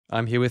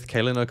I'm here with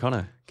Cailin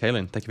O'Connor.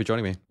 Cailin, thank you for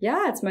joining me.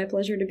 Yeah, it's my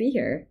pleasure to be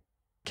here.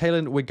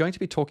 Cailin, we're going to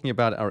be talking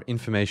about our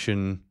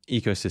information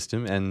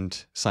ecosystem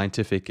and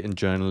scientific and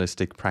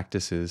journalistic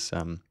practices.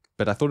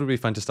 But I thought it would be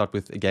fun to start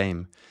with a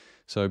game.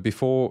 So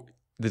before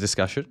the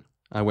discussion,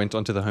 I went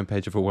onto the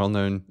homepage of a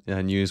well-known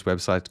news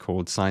website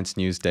called Science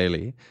News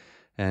Daily,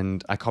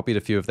 and I copied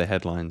a few of their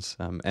headlines.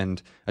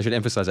 And I should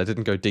emphasize, I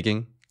didn't go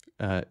digging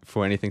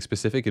for anything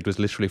specific. It was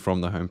literally from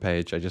the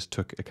homepage. I just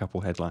took a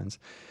couple headlines.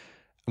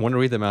 I want to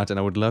read them out, and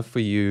I would love for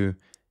you,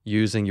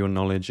 using your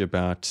knowledge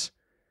about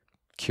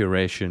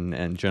curation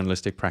and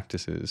journalistic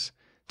practices,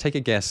 take a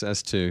guess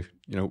as to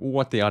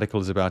what the article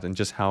is about and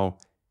just how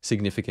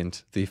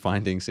significant the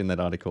findings in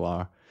that article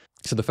are.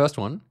 So the first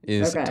one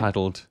is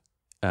titled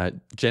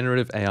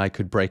 "Generative AI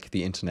Could Break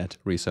the Internet,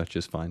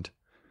 Researchers Find."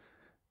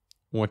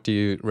 What do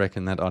you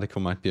reckon that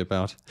article might be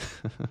about?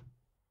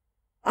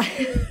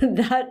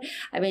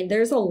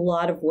 There's a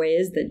lot of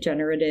ways that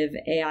generative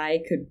AI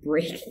could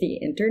break the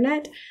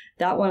internet.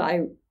 That one,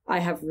 I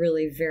have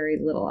really very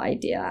little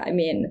idea.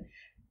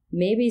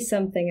 Maybe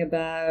something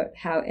about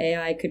how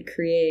AI could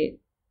create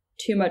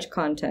too much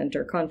content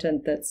or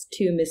content that's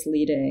too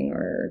misleading,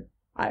 or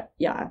I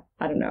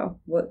don't know.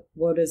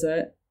 What is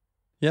it?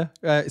 Yeah.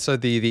 So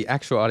the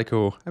actual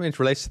article, it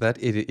relates to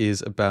that. It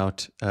is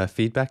about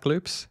feedback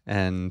loops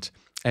and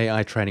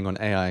AI training on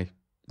AI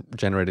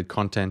generated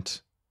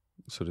content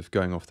sort of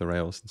going off the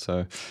rails. And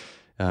so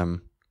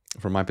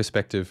from my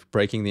perspective,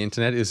 breaking the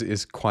internet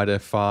is quite a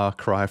far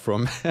cry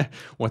from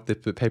what the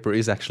paper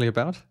is actually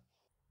about.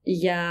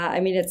 Yeah,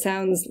 it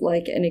sounds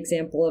like an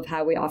example of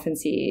how we often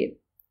see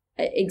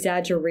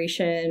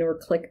exaggeration or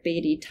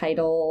clickbaity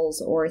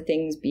titles or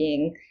things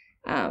being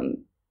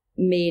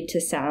made to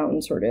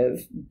sound sort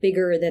of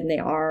bigger than they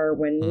are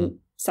when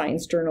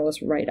science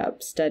journalists write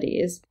up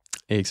studies.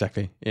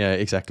 Exactly. Yeah,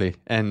 exactly.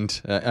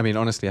 And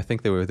honestly, I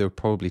think there were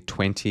probably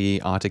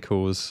 20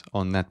 articles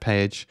on that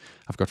page.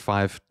 I've got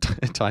 5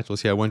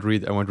 titles here. I won't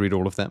read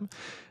all of them.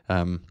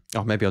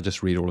 Maybe I'll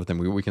just read all of them.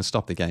 We can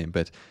stop the game.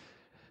 But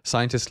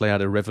scientists lay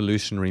out a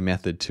revolutionary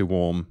method to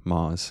warm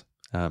Mars.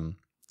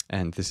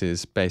 And this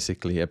is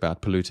basically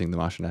about polluting the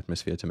Martian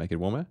atmosphere to make it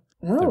warmer.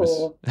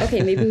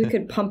 Okay. Maybe we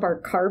could pump our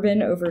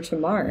carbon over to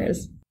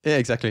Mars. Yeah,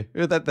 exactly.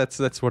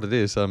 That's what it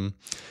is.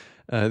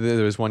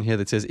 There is one here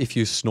that says, if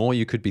you snore,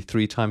 you could be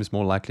 3 times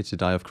more likely to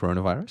die of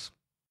coronavirus.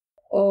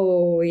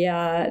 Oh,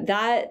 yeah.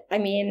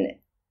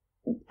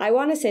 I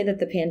want to say that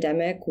the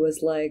pandemic was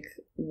like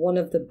one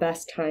of the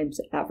best times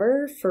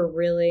ever for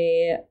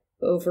really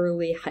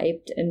overly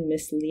hyped and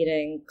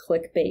misleading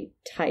clickbait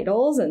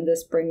titles. And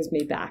this brings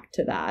me back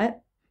to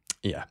that.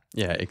 Yeah,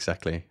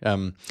 exactly.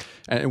 And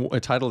a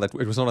title that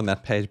it was not on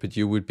that page, but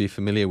you would be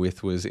familiar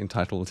with, was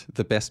entitled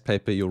 "The Best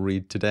Paper You'll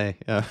Read Today,"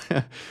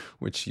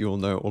 which you'll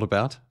know all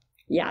about.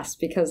 Yes,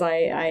 because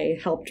I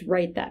helped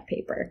write that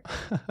paper.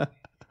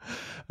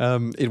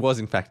 It was,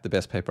 in fact, the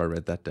best paper I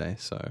read that day.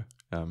 So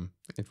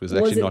it was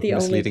actually not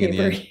misleading in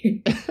the end.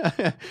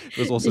 It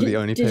was also the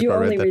only paper I read that day. Did you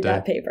only read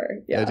that paper?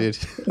 Yeah, I did.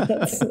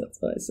 that's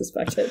what I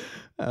suspected.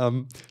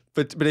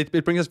 But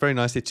it brings us very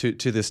nicely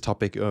to this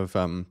topic of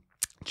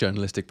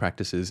journalistic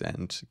practices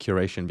and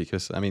curation,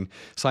 because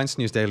Science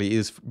News Daily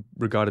is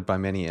regarded by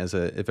many as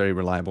a very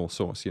reliable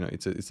source.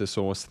 It's a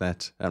source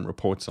that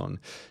reports on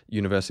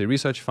university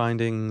research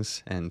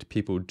findings, and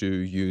people do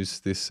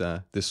use this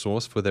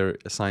source for their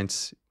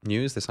science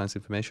news, their science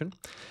information.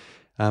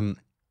 And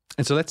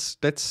so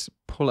let's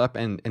pull up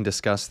and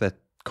discuss that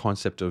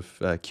concept of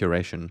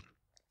curation.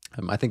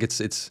 I think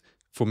it's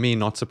for me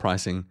not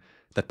surprising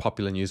that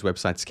popular news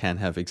websites can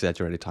have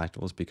exaggerated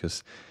titles,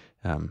 because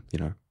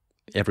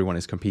everyone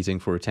is competing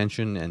for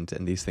attention, and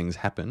these things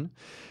happen.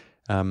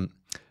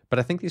 But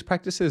I think these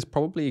practices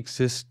probably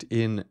exist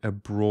in a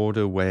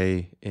broader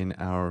way in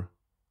our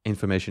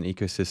information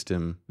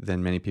ecosystem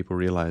than many people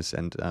realize.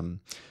 And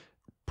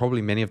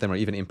probably many of them are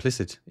even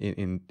implicit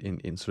in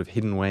sort of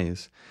hidden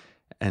ways.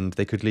 And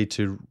they could lead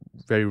to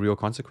very real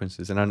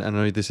consequences. And I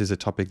know this is a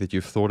topic that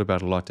you've thought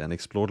about a lot and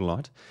explored a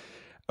lot.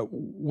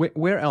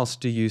 Where else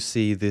do you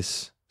see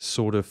this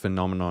sort of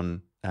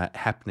phenomenon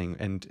happening,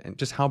 and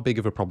just how big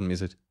of a problem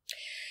is it?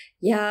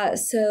 Yeah,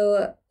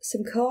 so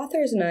some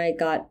co-authors and I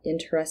got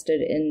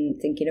interested in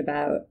thinking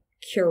about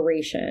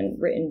curation,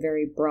 written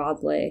very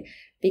broadly,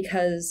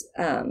 because,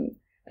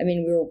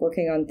 we were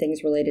working on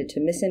things related to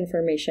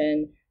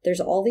misinformation. There's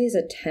all these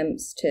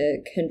attempts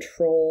to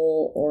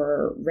control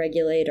or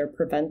regulate or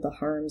prevent the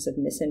harms of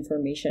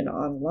misinformation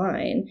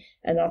online,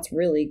 and that's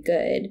really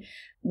good.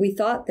 We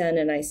thought then,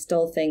 and I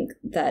still think,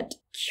 that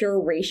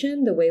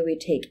curation, the way we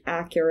take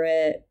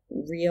accurate,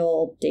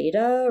 real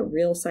data,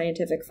 real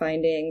scientific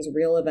findings,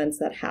 real events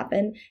that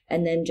happen,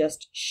 and then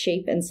just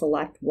shape and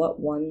select what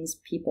ones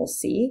people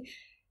see,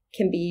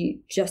 can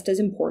be just as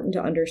important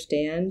to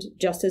understand,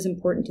 just as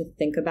important to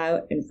think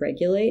about and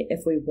regulate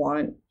if we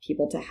want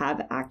people to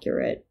have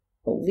accurate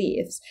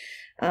beliefs.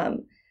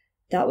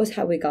 That was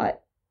how we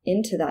got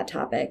into that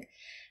topic,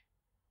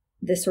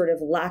 this sort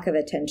of lack of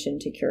attention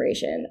to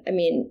curation.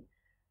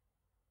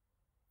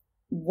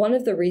 one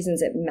of the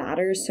reasons it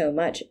matters so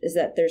much is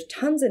that there's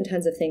tons and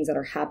tons of things that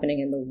are happening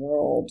in the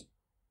world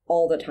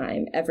all the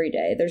time, every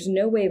day. There's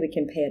no way we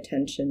can pay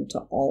attention to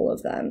all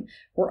of them.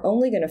 We're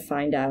only going to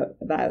find out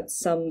about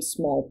some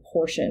small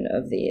portion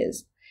of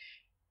these.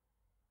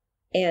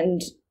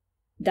 And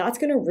that's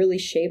going to really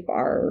shape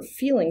our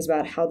feelings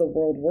about how the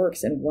world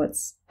works and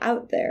what's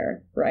out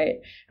there, right?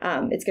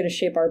 It's going to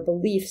shape our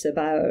beliefs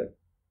about,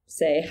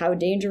 say, how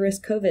dangerous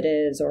COVID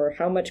is, or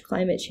how much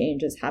climate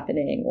change is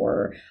happening,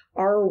 or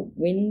are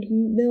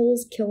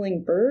windmills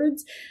killing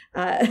birds?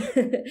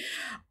 It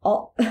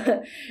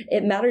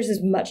matters as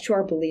much to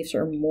our beliefs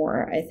or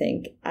more, I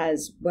think,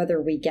 as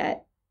whether we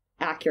get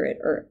accurate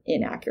or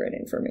inaccurate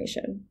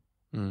information.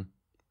 Mm.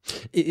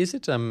 Is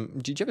it,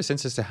 did you have a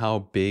sense as to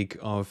how big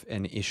of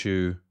an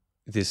issue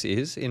this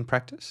is in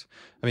practice?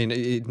 I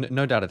mean,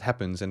 no doubt it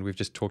happens, and we've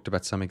just talked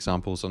about some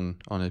examples on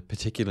a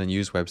particular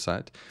news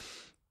website.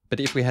 But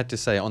if we had to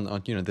say on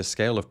the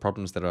scale of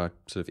problems that are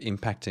sort of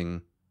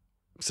impacting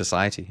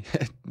society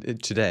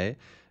today,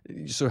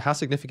 so how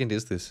significant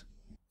is this?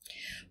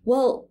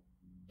 Well,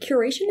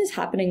 curation is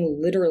happening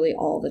literally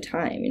all the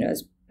time.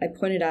 As I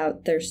pointed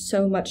out, there's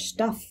so much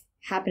stuff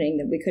happening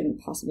that we couldn't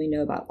possibly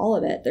know about all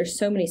of it. There's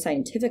so many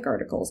scientific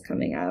articles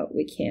coming out,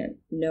 we can't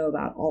know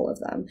about all of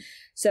them.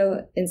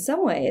 So in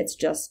some way, it's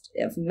just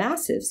of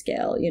massive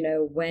scale.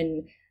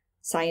 When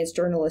science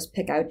journalists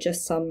pick out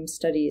just some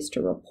studies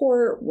to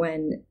report,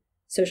 when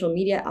social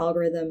media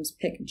algorithms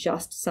pick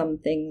just some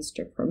things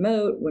to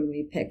promote, when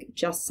we pick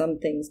just some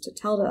things to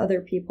tell to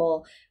other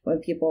people, when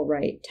people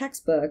write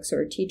textbooks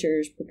or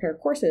teachers prepare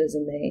courses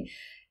and they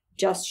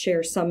just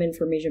share some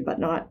information but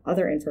not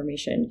other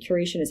information,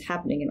 curation is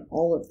happening in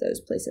all of those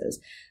places.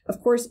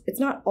 Of course, it's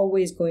not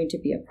always going to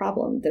be a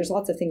problem. There's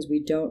lots of things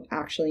we don't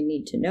actually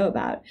need to know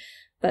about.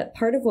 But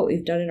part of what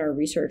we've done in our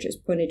research is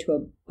pointed to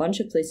a bunch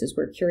of places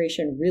where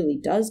curation really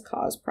does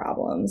cause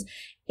problems.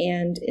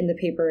 And in the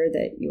paper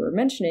that you were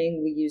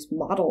mentioning, we use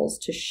models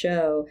to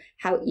show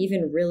how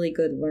even really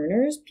good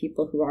learners,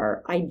 people who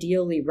are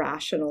ideally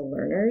rational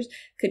learners,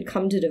 could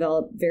come to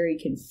develop very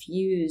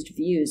confused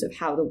views of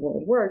how the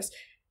world works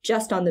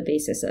just on the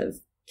basis of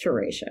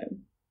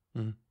curation.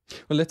 Mm.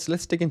 Well,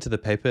 let's dig into the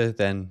paper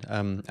then.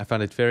 I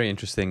found it very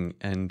interesting,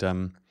 and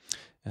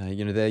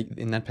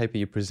in that paper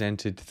you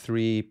presented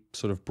three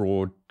sort of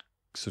broad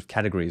sort of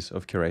categories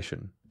of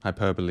curation: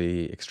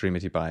 hyperbole,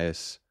 extremity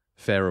bias,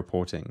 fair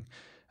reporting,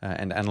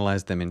 and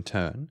analyzed them in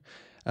turn.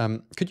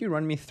 Could you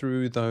run me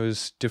through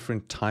those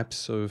different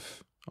types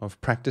of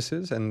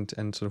practices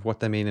and sort of what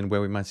they mean and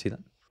where we might see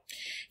them?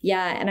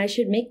 Yeah, and I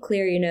should make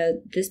clear,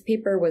 this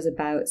paper was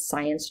about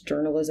science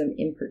journalism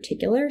in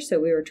particular. So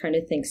we were trying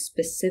to think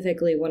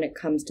specifically when it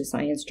comes to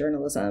science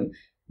journalism,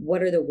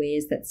 what are the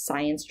ways that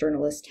science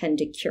journalists tend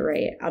to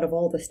curate out of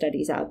all the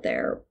studies out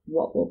there?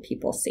 What will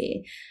people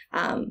see?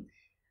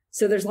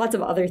 So there's lots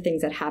of other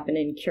things that happen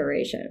in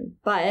curation.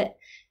 But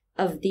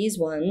of these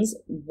ones,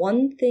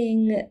 one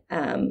thing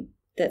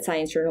that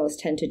science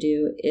journalists tend to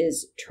do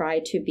is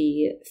try to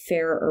be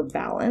fair or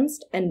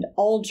balanced. And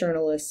all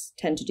journalists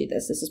tend to do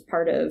this. This is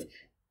part of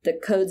the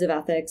codes of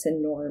ethics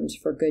and norms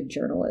for good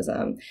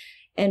journalism.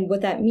 And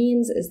what that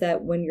means is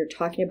that when you're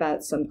talking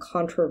about some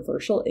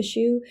controversial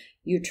issue,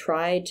 you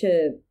try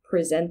to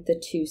present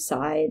the two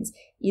sides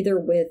either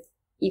with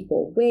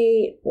equal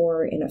weight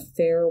or in a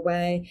fair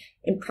way.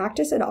 In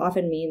practice, it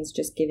often means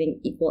just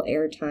giving equal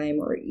airtime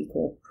or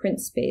equal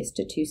print space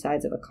to two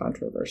sides of a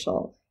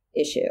controversial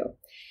issue.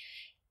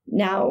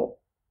 Now,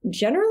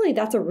 generally,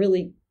 that's a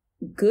really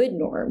good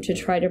norm to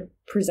try to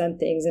present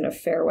things in a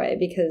fair way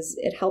because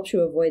it helps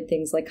you avoid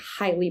things like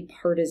highly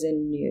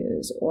partisan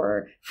news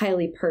or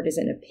highly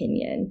partisan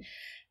opinion.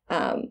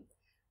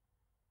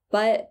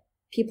 But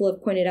people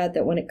have pointed out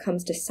that when it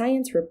comes to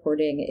science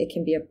reporting, it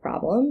can be a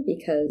problem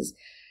because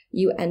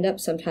you end up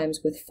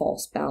sometimes with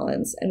false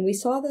balance. And we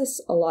saw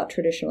this a lot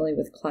traditionally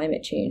with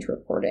climate change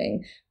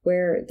reporting,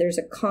 where there's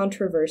a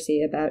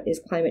controversy about is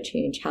climate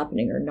change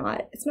happening or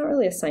not. It's not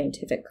really a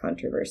scientific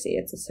controversy,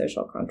 it's a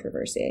social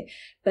controversy.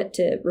 But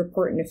to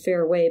report in a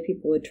fair way,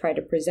 people would try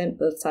to present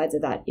both sides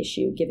of that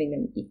issue, giving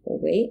them equal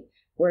weight,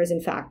 whereas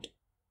in fact,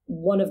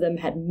 one of them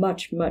had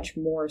much, much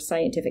more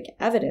scientific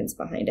evidence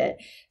behind it.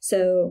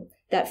 So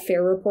that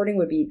fair reporting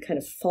would be kind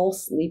of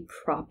falsely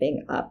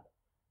propping up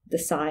the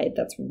side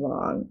that's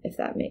wrong, if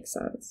that makes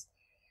sense.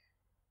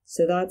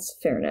 So that's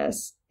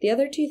fairness. The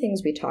other two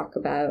things we talk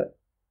about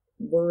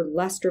were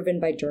less driven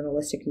by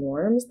journalistic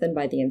norms than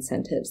by the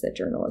incentives that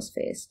journalists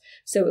face.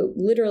 So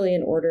literally,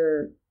 in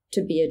order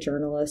to be a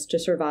journalist, to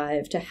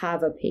survive, to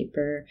have a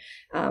paper,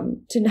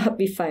 to not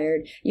be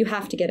fired, you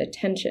have to get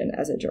attention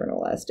as a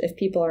journalist. If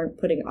people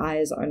aren't putting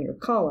eyes on your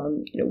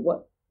column,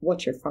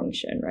 what's your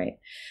function, right?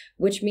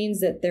 Which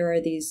means that there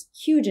are these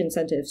huge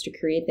incentives to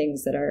create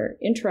things that are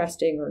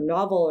interesting or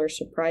novel or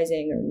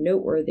surprising or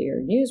noteworthy or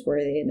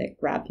newsworthy and that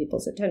grab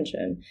people's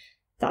attention.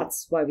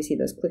 That's why we see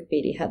those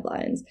clickbaity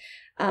headlines.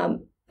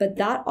 But But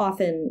that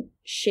often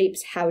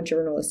shapes how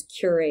journalists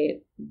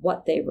curate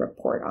what they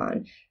report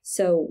on.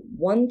 So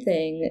one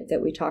thing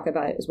that we talk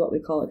about is what we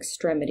call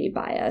extremity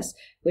bias,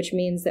 which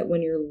means that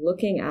when you're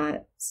looking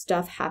at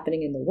stuff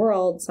happening in the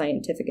world,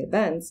 scientific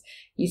events,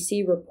 you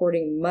see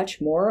reporting much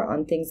more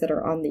on things that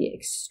are on the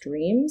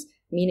extremes,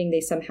 meaning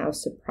they somehow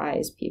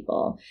surprise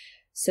people.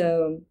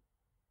 So,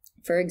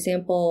 for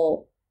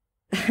example,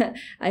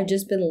 I've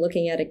just been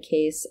looking at a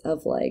case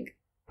of like,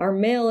 are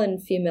male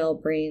and female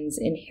brains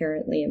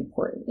inherently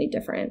importantly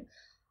different?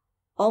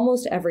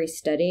 Almost every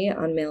study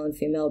on male and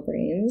female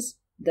brains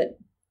that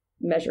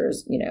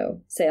measures,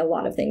 say a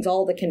lot of things,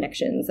 all the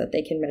connections that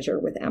they can measure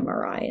with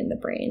MRI in the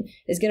brain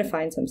is going to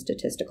find some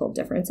statistical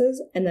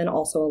differences and then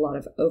also a lot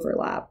of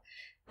overlap.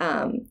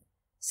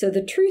 So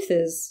the truth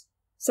is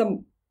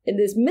some in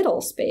this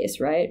middle space,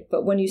 right?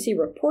 But when you see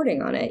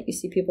reporting on it, you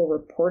see people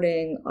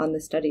reporting on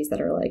the studies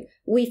that are like,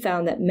 we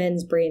found that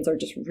men's brains are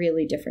just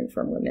really different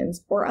from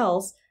women's, or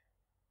else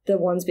the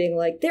ones being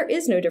like, there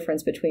is no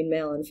difference between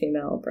male and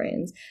female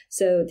brains.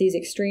 So these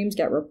extremes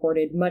get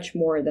reported much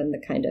more than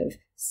the kind of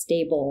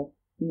stable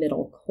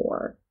middle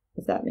core,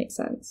 if that makes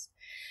sense.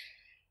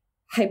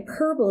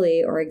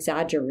 Hyperbole or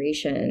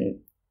exaggeration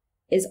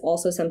is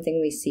also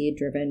something we see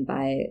driven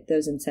by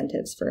those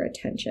incentives for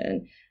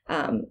attention,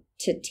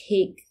 to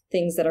take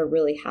things that are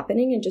really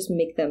happening and just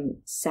make them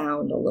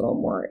sound a little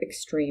more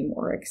extreme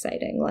or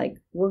exciting.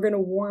 Like, we're going to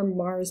warm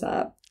Mars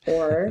up,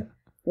 or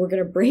we're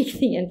going to break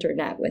the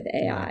internet with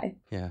AI.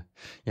 Yeah,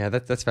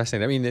 that's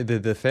fascinating. I mean,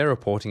 the fair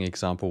reporting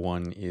example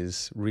one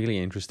is really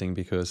interesting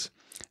because,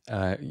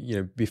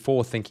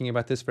 before thinking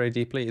about this very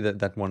deeply,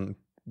 that one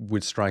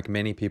would strike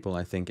many people,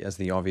 I think, as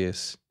the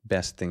obvious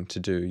best thing to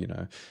do.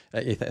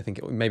 I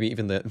think maybe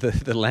even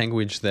the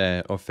language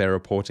there of fair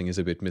reporting is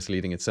a bit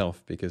misleading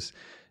itself, because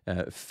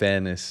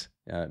fairness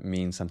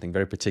means something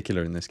very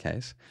particular in this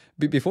case.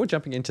 Before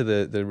jumping into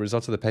the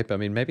results of the paper, I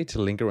mean, maybe to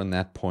linger on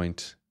that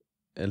point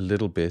a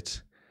little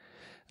bit.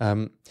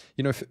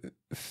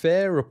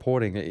 Fair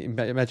reporting,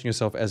 imagine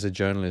yourself as a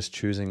journalist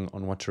choosing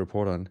on what to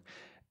report on.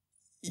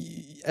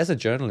 As a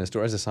journalist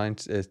or as a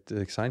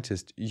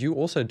scientist, you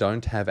also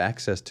don't have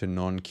access to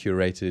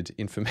non-curated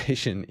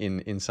information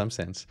in some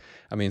sense.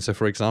 I mean, so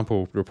for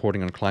example,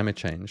 reporting on climate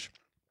change,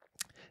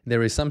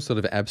 there is some sort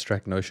of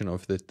abstract notion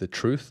of the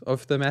truth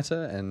of the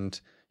matter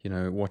and,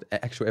 what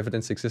actual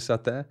evidence exists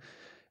out there.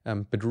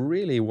 But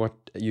really what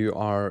you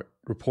are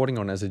reporting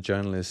on as a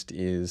journalist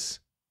is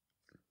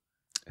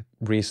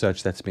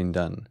research that's been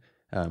done,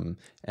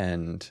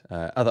 and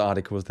other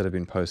articles that have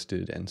been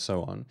posted and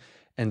so on.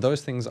 And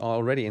those things are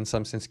already, in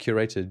some sense,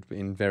 curated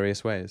in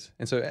various ways.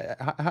 And so,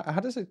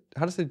 how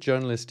does a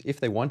journalist, if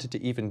they wanted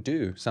to even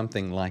do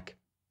something like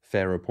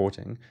fair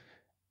reporting,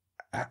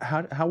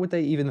 how would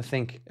they even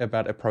think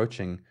about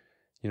approaching,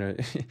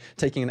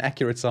 taking an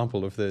accurate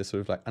sample of the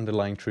sort of like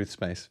underlying truth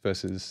space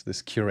versus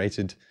this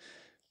curated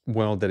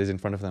world that is in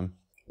front of them?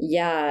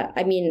 Yeah,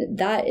 I mean,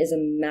 that is a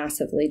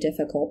massively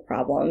difficult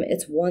problem.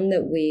 It's one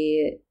that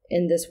we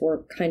in this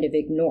work kind of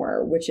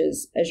ignore, which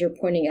is, as you're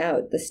pointing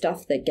out, the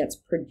stuff that gets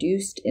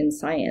produced in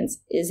science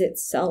is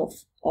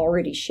itself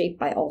already shaped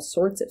by all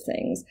sorts of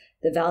things.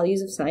 The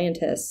values of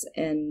scientists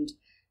and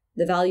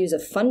the values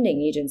of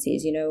funding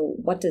agencies,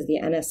 what does the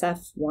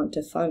NSF want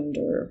to fund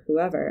or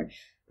whoever?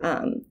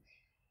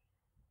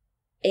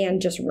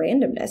 And just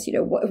randomness,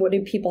 what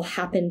do people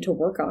happen to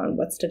work on?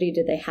 What study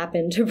did they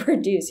happen to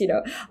produce?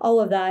 All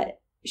of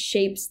that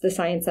shapes the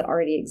science that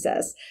already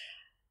exists.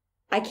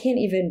 I can't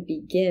even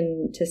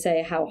begin to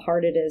say how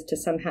hard it is to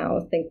somehow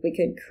think we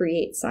could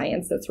create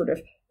science that's sort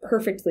of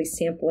perfectly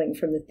sampling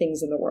from the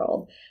things in the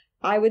world.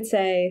 I would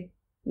say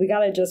we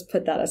got to just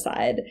put that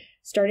aside.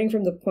 Starting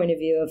from the point of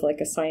view of like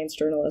a science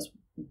journalist,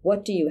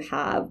 what do you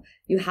have?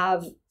 You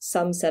have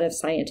some set of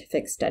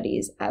scientific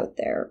studies out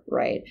there,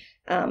 right?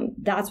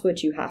 That's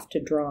what you have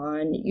to draw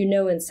on.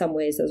 In some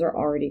ways those are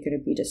already going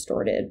to be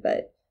distorted,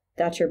 but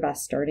that's your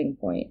best starting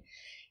point.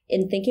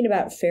 In thinking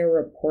about fair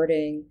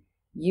reporting,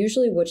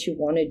 usually what you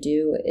want to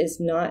do is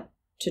not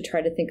to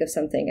try to think of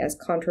something as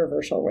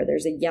controversial where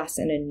there's a yes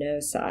and a no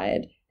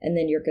side, and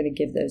then you're going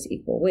to give those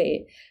equal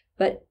weight.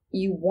 But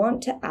you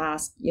want to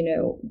ask,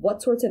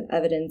 what sorts of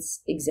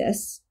evidence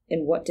exists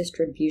in what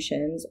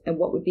distributions, and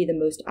what would be the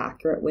most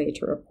accurate way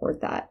to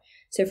report that.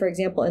 So for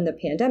example, in the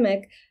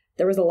pandemic,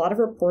 there was a lot of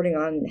reporting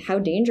on how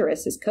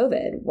dangerous is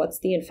COVID, what's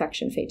the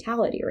infection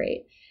fatality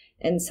rate.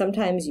 And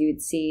sometimes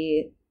you'd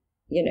see,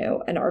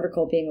 an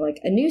article being like,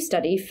 a new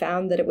study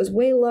found that it was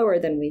way lower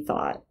than we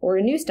thought, or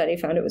a new study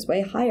found it was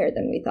way higher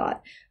than we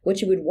thought.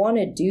 What you would want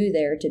to do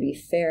there to be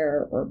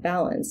fair or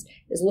balanced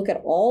is look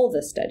at all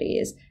the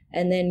studies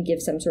and then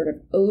give some sort of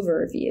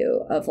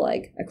overview of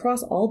like,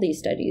 across all these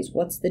studies,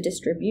 what's the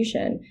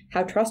distribution?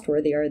 How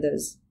trustworthy are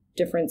those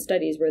different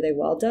studies? Were they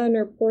well done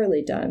or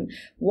poorly done?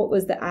 What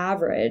was the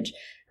average?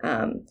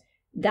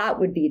 That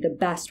would be the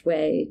best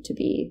way to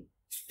be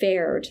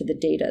fair to the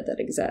data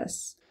that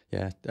exists.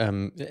 Yeah,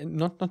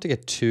 not to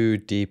get too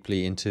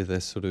deeply into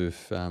the sort of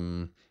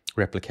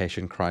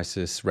replication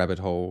crisis, rabbit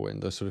hole,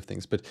 and those sort of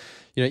things. But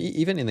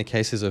even in the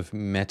cases of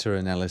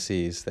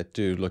meta-analyses that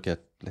do look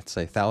at, let's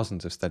say,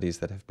 thousands of studies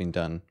that have been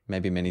done,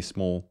 maybe many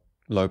small,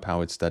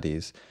 low-powered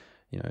studies,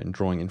 in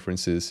drawing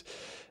inferences,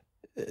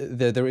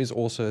 there is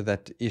also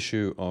that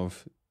issue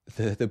of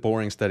the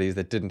boring studies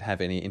that didn't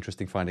have any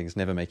interesting findings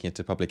never making it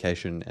to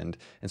publication, and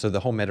so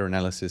the whole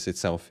meta-analysis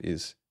itself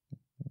is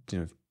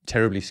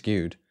terribly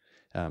skewed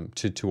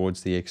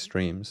towards the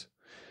extremes.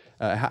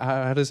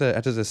 How does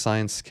a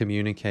science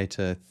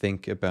communicator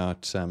think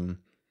about sort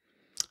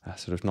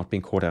of not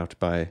being caught out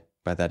by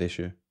that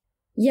issue?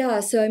 Yeah,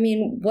 so I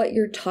mean, what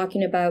you're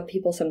talking about,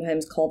 people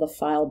sometimes call the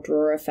file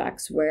drawer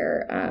effects,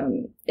 where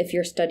if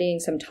you're studying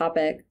some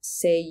topic,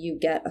 say you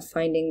get a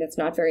finding that's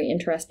not very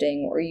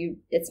interesting, or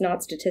it's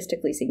not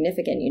statistically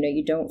significant,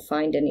 you don't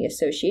find any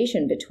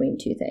association between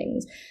two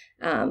things.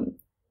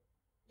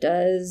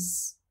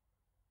 Does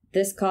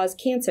this cause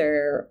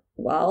cancer?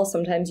 Well,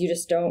 sometimes you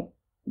just don't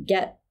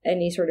get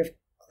any sort of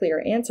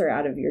clear answer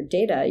out of your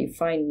data. You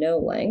find no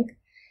link.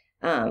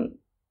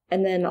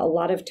 And then a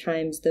lot of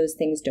times those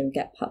things don't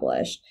get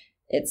published.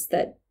 It's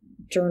that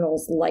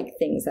journals like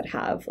things that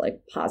have like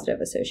positive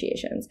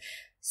associations.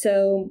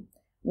 So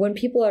when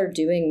people are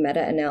doing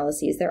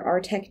meta-analyses, there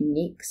are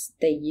techniques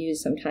they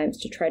use sometimes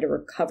to try to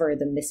recover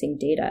the missing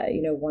data.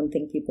 One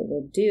thing people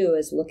will do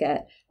is look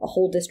at a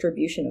whole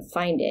distribution of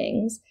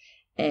findings,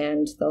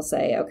 and they'll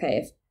say,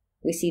 okay, if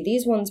we see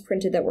these ones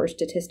printed that were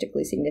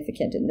statistically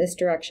significant in this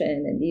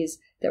direction and these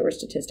that were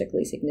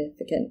statistically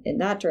significant in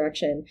that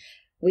direction,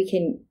 we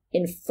can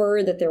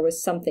infer that there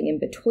was something in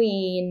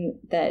between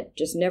that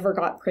just never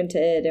got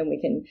printed, and we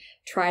can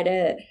try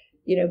to,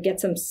 get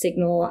some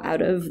signal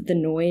out of the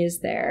noise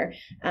there.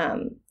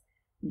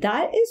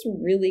 That is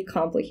really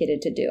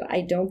complicated to do.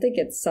 I don't think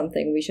it's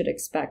something we should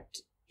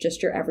expect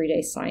just your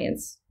everyday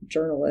science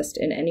journalist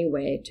in any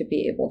way to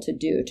be able to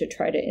do, to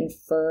try to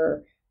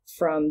infer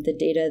from the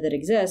data that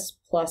exists,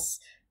 plus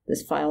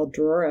this file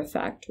drawer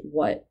effect,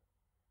 what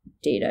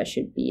data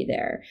should be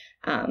there.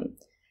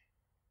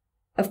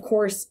 Of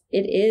course,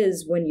 it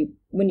is when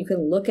you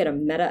can look at a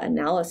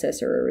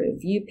meta-analysis or a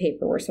review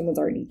paper where someone's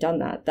already done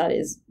that, that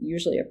is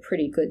usually a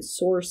pretty good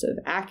source of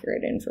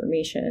accurate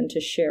information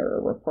to share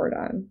or report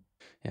on.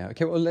 Yeah.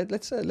 Okay. Well,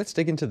 let's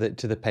dig into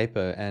the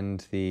paper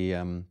and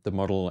the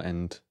model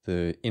and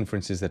the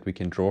inferences that we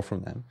can draw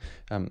from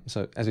them.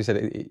 So, as we said,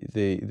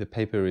 the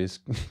paper is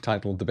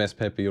titled "The Best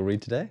Paper You'll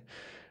Read Today,"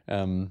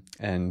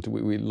 and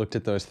we looked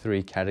at those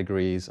three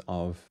categories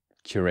of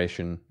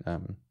curation.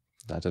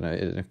 I don't know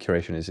if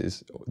curation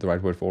is the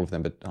right word for all of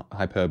them, but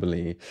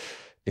hyperbole,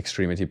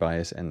 extremity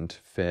bias, and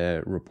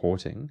fair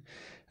reporting.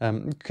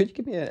 Could you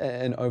give me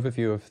an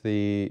overview of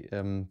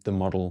the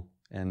model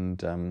and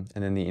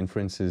then the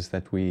inferences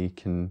that we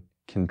can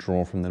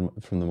draw from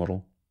the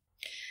model?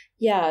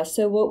 Yeah,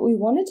 so what we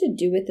wanted to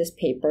do with this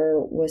paper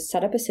was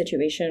set up a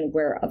situation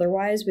where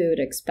otherwise we would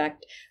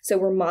expect, so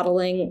we're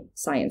modeling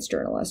science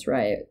journalists,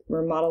 right?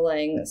 We're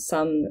modeling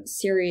some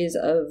series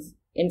of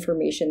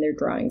information they're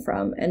drawing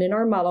from. And in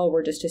our model,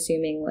 we're just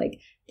assuming like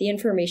the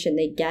information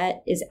they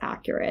get is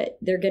accurate.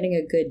 They're getting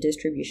a good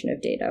distribution of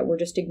data. We're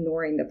just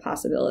ignoring the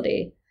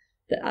possibility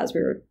that, as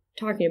we were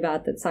talking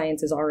about, that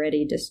science is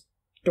already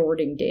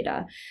distorting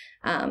data.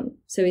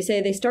 So we say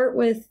they start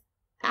with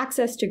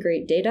access to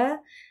great data.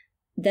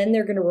 Then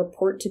they're going to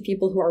report to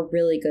people who are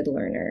really good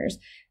learners,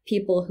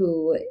 people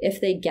who, if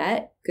they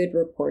get good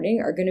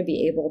reporting, are going to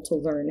be able to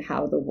learn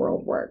how the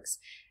world works.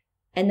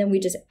 And then we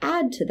just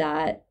add to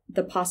that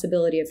the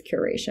possibility of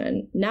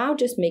curation. Now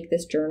just make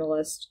this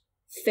journalist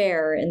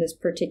fair in this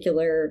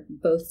particular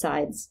both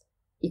sides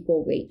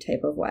equal weight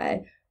type of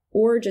way,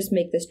 or just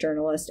make this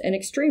journalist an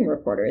extreme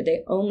reporter.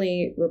 They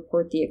only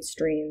report the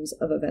extremes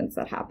of events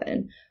that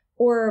happen,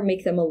 or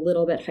make them a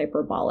little bit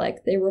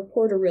hyperbolic. They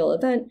report a real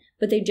event,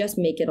 but they just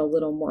make it a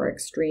little more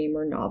extreme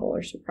or novel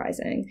or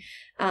surprising.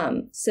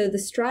 So the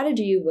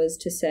strategy was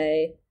to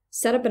say,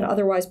 set up an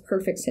otherwise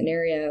perfect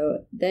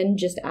scenario, then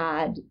just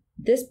add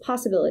this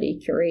possibility,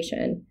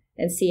 curation,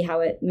 and see how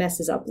it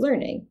messes up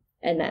learning.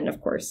 And then, of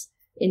course,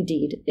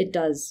 indeed, it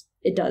does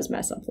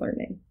mess up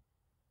learning.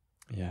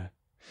 Yeah,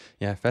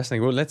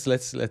 fascinating. Well,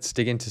 let's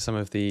dig into some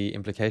of the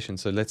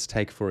implications. So let's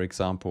take, for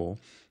example,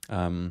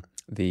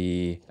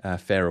 the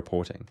fair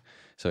reporting.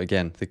 So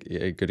again,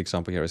 a good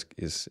example here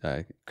is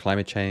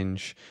climate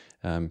change.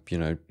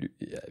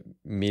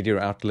 Media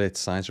outlets,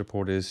 science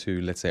reporters who,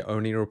 let's say,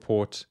 only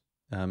report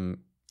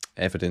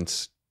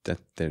evidence that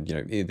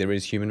there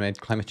is human-made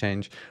climate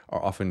change,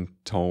 are often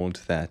told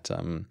that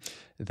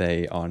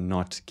they are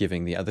not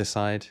giving the other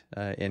side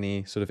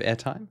any sort of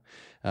airtime.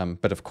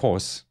 But of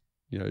course,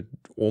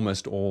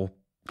 almost all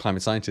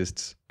climate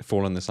scientists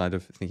fall on the side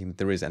of thinking that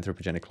there is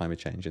anthropogenic climate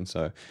change, and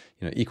so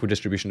equal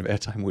distribution of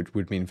airtime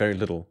would mean very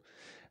little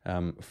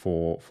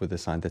for the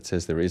side that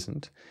says there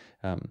isn't.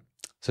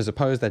 So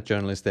suppose that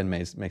journalist then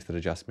makes that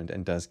adjustment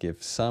and does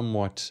give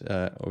somewhat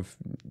of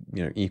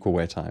equal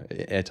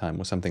airtime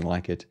or something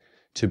like it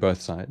to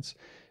both sides.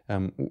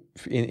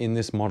 In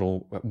this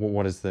model,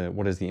 what is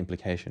the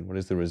implication? What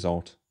is the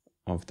result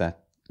of that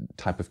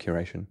type of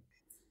curation?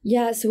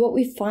 Yeah, so what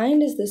we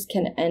find is this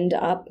can end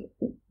up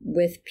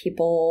with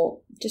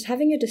people just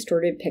having a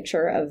distorted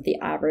picture of the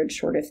average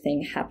sort of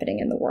thing happening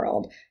in the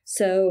world.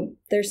 So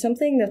there's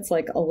something that's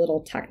like a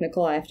little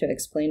technical I have to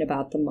explain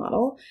about the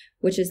model,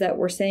 which is that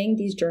we're saying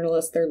these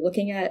journalists, they're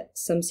looking at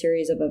some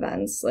series of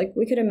events. Like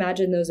we could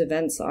imagine those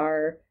events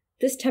are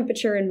this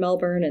temperature in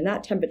Melbourne and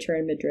that temperature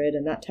in Madrid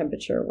and that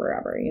temperature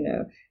wherever,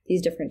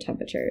 these different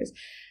temperatures.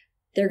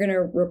 They're going to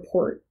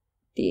report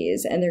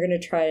these and they're going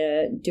to try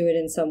to do it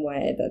in some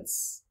way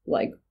that's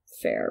like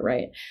fair,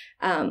 right?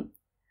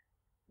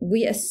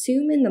 We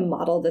assume in the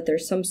model that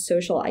there's some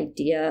social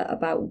idea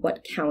about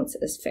what counts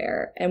as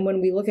fair. And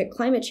when we look at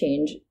climate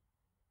change,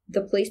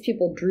 the place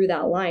people drew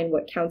that line,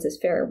 what counts as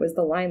fair, was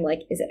the line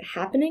like, is it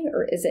happening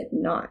or is it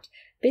not?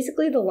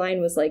 Basically, the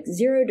line was like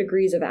 0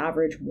 degrees of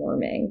average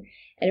warming.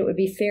 And it would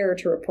be fair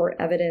to report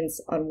evidence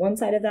on one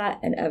side of that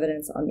and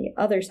evidence on the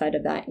other side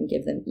of that and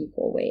give them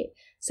equal weight.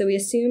 So we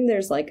assume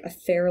there's like a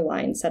fair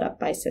line set up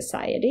by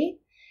society.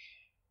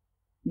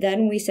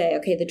 Then we say,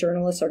 okay, the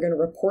journalists are going to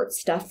report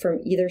stuff from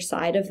either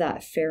side of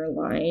that fair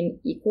line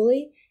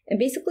equally. And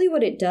basically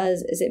what it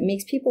does is it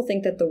makes people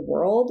think that the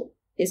world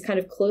is kind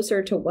of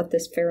closer to what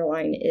this fair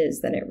line is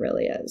than it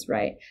really is,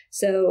 right?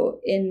 So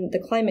in the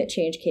climate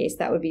change case,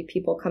 that would be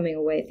people coming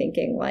away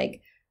thinking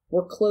like,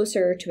 we're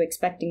closer to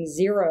expecting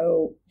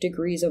 0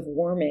 degrees of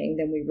warming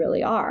than we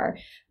really are,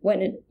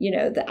 when,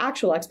 the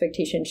actual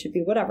expectation should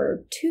be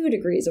whatever, 2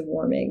 degrees of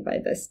warming by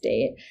this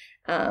date.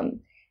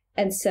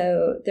 And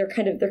so they're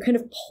kind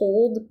of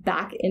pulled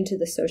back into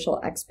the social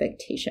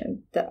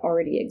expectation that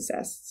already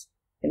exists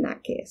in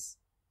that case.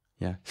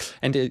 Yeah.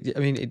 And I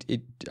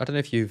don't know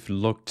if you've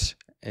looked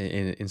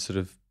in sort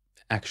of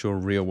actual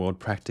real world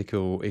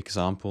practical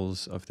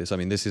examples of this. I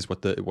mean, this is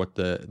what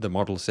the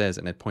model says,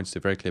 and it points to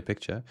a very clear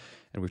picture.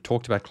 And we've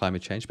talked about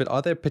climate change, but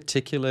are there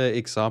particular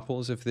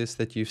examples of this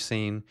that you've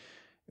seen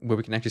where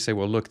we can actually say,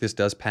 well, look, this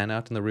does pan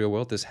out in the real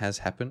world. This has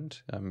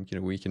happened.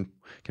 We can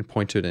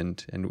point to it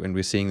and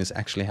we're seeing this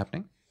actually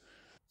happening.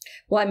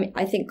 Well,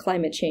 I think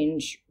climate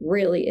change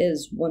really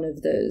is one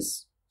of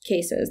those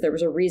cases. There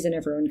was a reason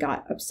everyone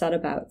got upset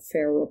about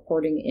fair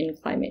reporting in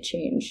climate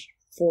change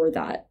for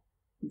that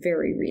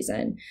very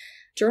reason.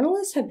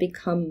 Journalists have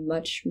become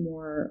much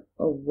more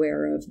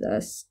aware of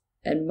this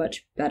and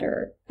much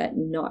better at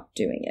not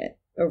doing it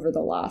over the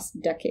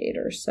last decade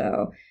or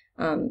so.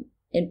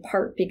 In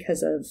part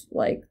because of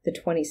like the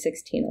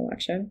 2016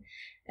 election.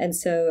 And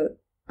so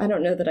I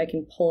don't know that I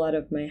can pull out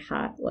of my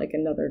hat like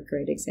another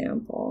great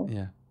example.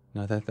 Yeah,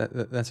 no,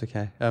 that's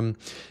okay.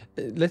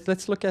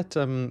 Let's look at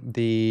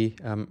the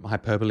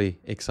hyperbole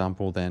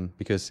example then,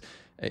 because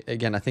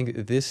again, I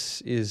think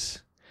this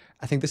is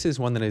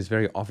one that is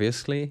very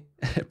obviously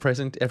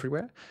present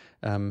everywhere.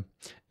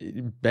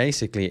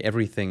 Basically,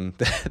 everything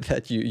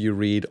that you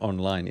read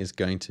online is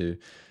going to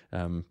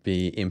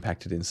be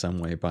impacted in some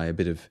way by a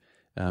bit of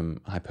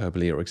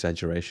hyperbole or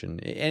exaggeration,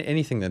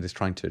 anything that is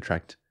trying to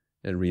attract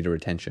reader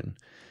attention.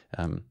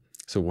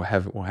 So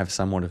we'll have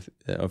somewhat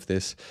of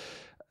this.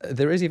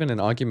 There is even an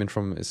argument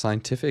from a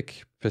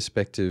scientific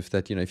perspective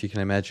that, if you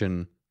can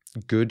imagine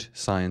good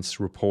science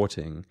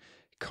reporting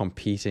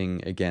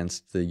competing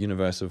against the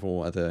universe of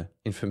all other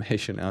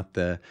information out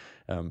there,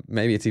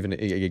 maybe it's even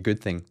a good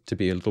thing to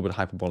be a little bit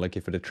hyperbolic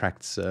if it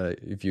attracts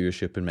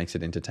viewership and makes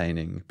it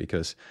entertaining,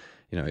 because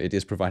it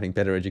is providing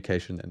better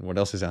education than what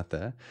else is out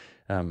there.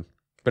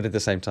 But at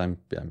the same time,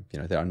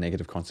 there are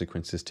negative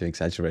consequences to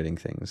exaggerating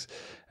things.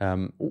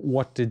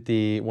 What did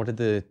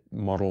the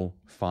model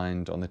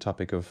find on the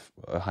topic of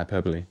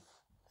hyperbole?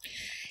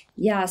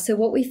 Yeah, so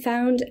what we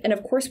found, and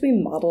of course we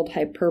modeled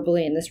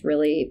hyperbole in this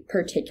really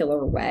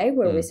particular way,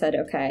 where we said,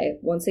 okay,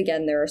 once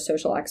again, there are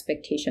social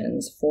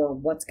expectations for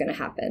what's going to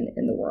happen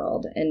in the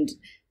world. And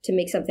to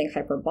make something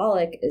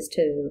hyperbolic is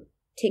to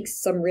take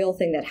some real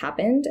thing that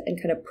happened and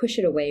kind of push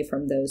it away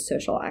from those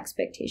social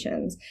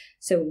expectations.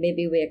 So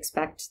maybe we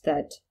expect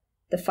that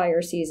the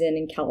fire season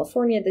in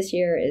California this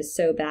year is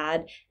so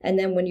bad. And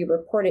then when you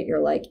report it,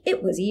 you're like,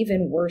 it was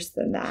even worse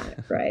than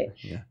that, right?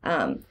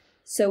 Yeah.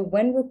 So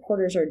when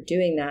reporters are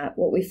doing that,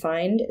 what we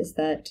find is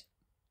that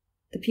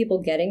the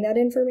people getting that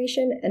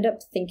information end up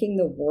thinking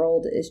the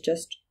world is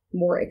just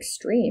more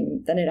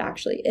extreme than it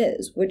actually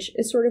is, which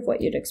is sort of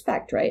what you'd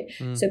expect, right?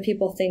 So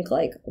people think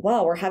like,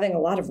 wow, we're having a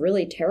lot of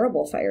really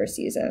terrible fire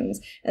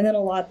seasons, and then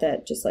a lot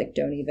that just like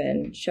don't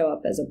even show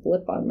up as a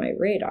blip on my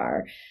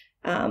radar.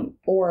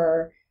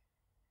 Or,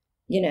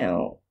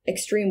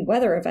 extreme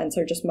weather events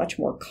are just much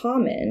more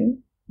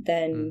common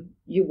than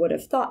you would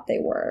have thought they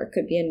were,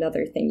 could be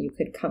another thing you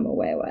could come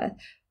away with.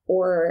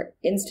 Or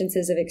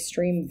instances of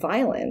extreme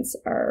violence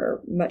are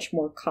much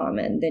more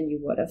common than you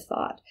would have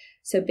thought.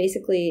 So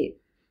basically,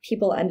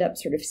 people end up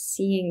sort of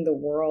seeing the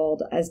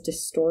world as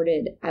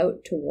distorted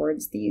out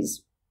towards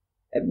these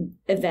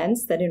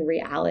events that in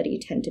reality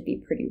tend to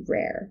be pretty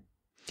rare.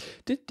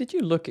 Did you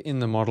look in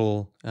the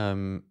model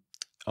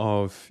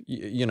of,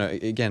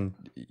 again,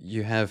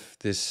 you have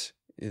this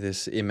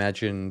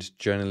imagined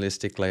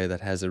journalistic layer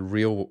that has a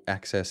real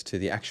access to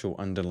the actual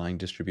underlying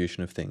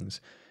distribution of things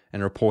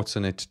and reports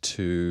on it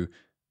to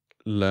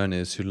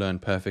learners who learn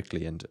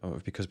perfectly, and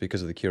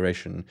because of the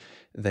curation,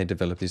 they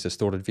develop these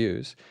distorted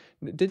views.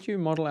 Did you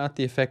model out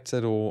the effects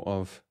at all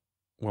of,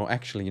 well,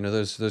 actually,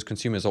 those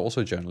consumers are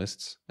also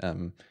journalists.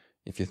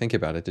 If you think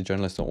about it, the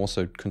journalists are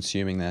also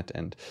consuming that,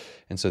 and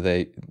so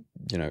they,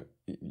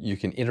 you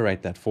can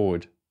iterate that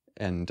forward,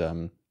 and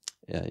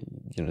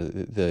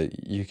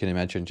you can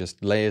imagine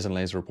just layers and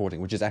layers of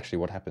reporting, which is actually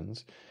what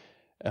happens.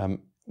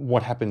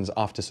 What happens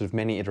after sort of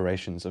many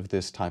iterations of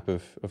this type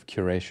of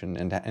curation,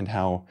 and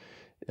how,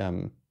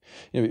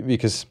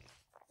 because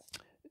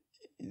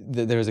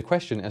there is a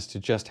question as to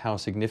just how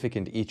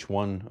significant each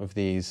one of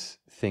these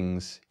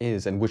things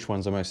is, and which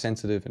ones are most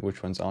sensitive and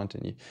which ones aren't.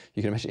 And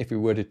you can imagine if we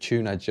were to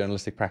tune our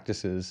journalistic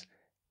practices,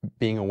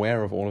 being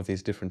aware of all of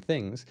these different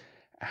things,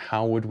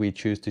 how would we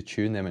choose to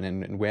tune them,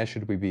 and where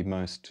should we be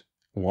most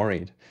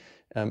worried?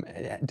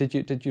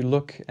 Did you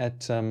look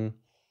at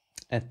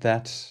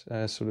that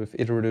sort of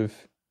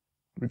iterative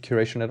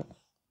curation at all?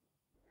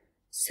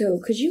 So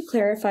could you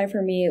clarify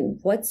for me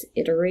what's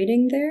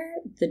iterating there?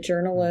 The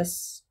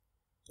journalists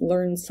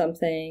learn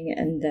something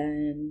and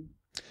then...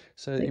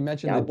 So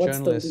imagine the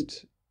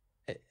journalist,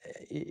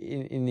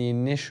 in the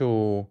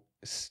initial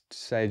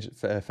phase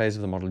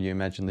of the model, you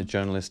imagine the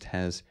journalist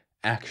has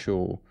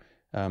actual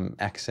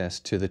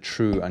access to the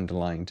true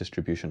underlying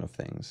distribution of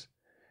things,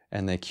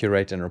 and they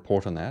curate and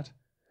report on that.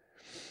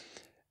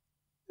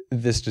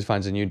 This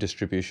defines a new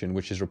distribution,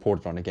 which is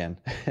reported on again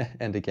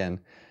and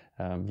again.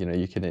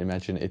 You can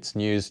imagine it's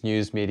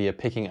news media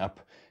picking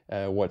up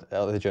what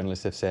other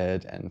journalists have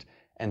said,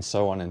 and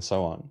so on and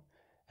so on.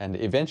 And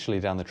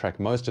eventually down the track,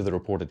 most of the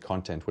reported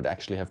content would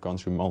actually have gone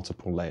through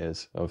multiple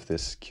layers of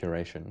this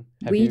curation.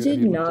 We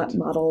did not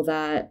model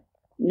that.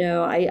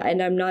 No,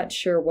 and I'm not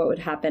sure what would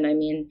happen. I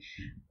mean,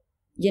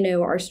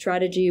 our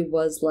strategy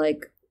was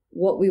like,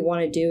 what we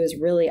want to do is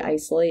really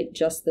isolate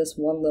just this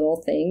one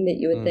little thing that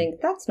you would think,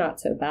 that's not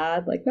so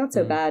bad. Like, not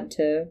so bad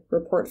to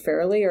report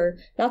fairly, or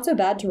not so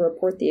bad to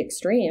report the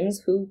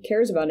extremes. Who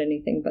cares about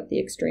anything but the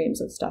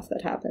extremes of stuff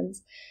that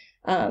happens?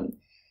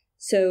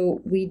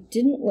 So we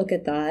didn't look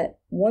at that.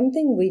 One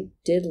thing we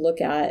did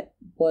look at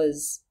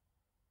was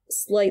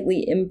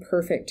slightly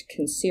imperfect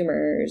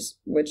consumers,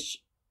 which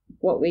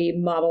what we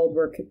modeled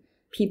were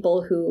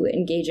people who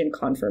engage in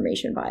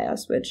confirmation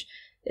bias, which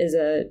is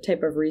a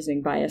type of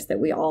reasoning bias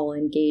that we all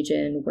engage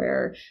in,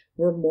 where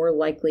we're more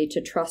likely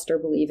to trust or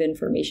believe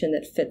information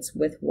that fits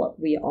with what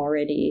we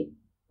already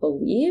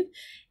believe.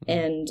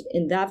 And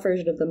in that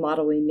version of the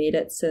model, we made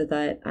it so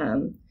that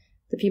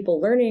the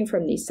people learning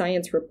from these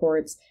science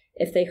reports,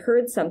 if they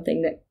heard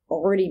something that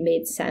already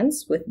made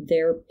sense with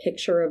their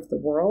picture of the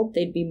world,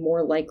 they'd be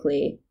more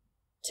likely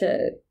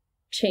to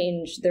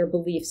change their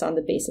beliefs on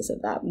the basis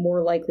of that,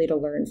 more likely to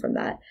learn from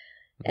that.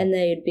 And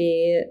they'd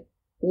be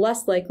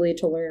less likely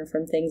to learn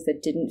from things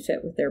that didn't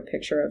fit with their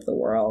picture of the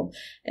world.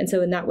 And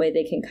so in that way,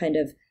 they can kind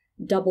of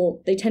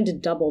they tend to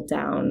double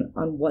down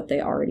on what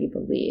they already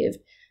believed.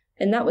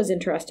 And that was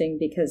interesting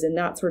because in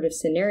that sort of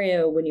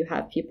scenario, when you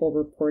have people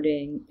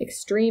reporting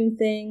extreme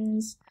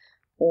things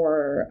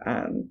or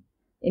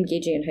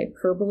engaging in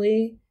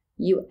hyperbole,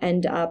 you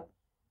end up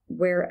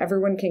where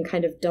everyone can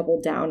kind of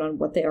double down on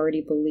what they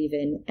already believe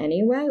in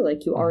anyway.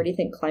 Like, you already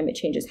think climate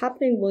change is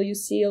happening. Well, you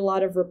see a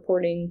lot of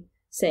reporting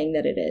saying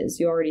that it is.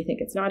 You already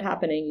think it's not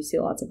happening. You see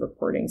lots of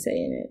reporting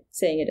saying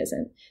it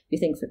isn't. You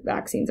think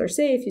vaccines are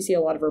safe. You see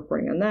a lot of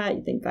reporting on that.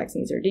 You think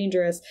vaccines are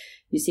dangerous.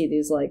 You see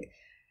these like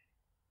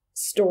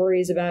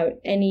stories about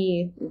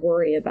any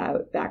worry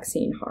about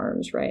vaccine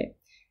harms, right?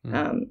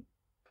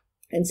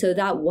 And so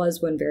that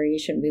was one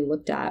variation we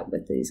looked at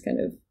with these kind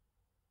of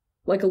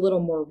like a little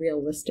more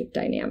realistic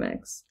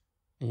dynamics.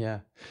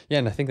 Yeah,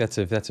 and I think that's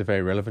a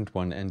very relevant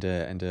one,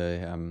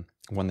 and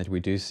one that we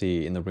do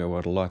see in the real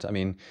world a lot. I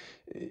mean,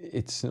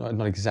 it's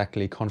not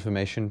exactly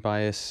confirmation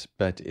bias,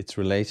 but it's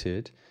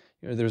related.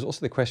 There's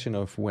also the question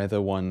of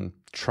whether one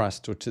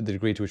trusts, or to the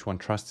degree to which one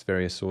trusts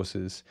various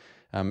sources,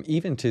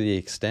 even to the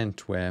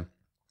extent where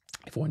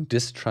if one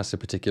distrusts a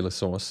particular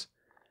source,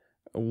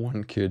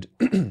 one could,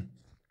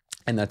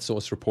 and that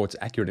source reports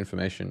accurate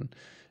information,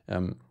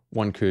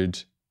 one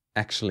could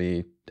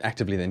actually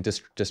actively then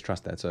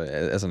distrust that. So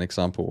as an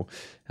example,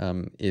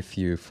 if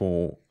you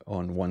fall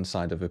on one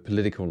side of a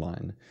political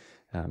line,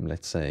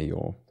 let's say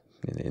you're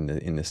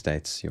in the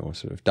States, you're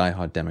sort of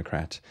diehard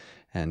Democrat,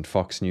 and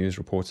Fox News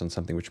reports on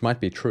something which might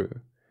be true,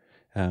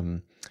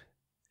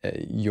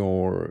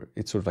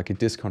 it's sort of like a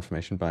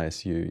disconfirmation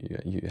bias.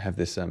 You have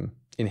this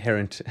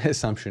inherent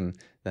assumption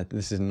that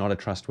this is not a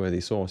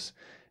trustworthy source,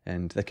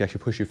 and that can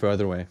actually push you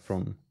further away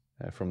from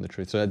the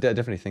truth. So I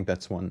definitely think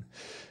that's one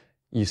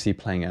you see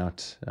playing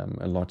out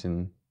a lot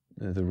in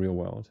the real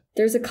world.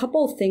 There's a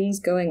couple things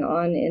going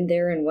on in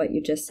there in what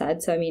you just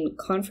said. So, I mean,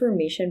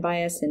 confirmation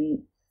bias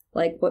and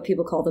like what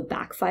people call the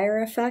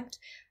backfire effect,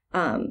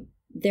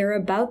 they're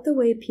about the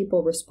way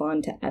people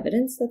respond to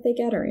evidence that they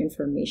get or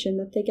information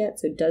that they get.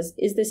 So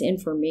is this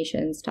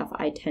information stuff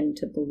I tend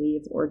to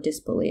believe or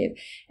disbelieve?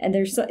 And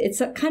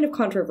it's kind of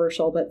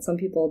controversial, but some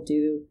people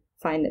do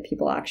find that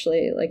people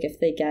actually, like, if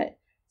they get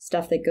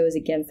stuff that goes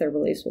against their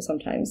beliefs, will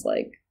sometimes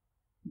like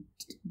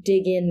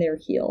dig in their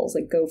heels,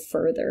 like go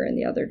further in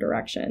the other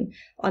direction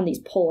on these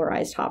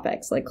polarized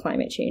topics like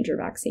climate change or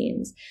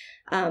vaccines.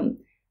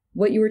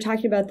 What you were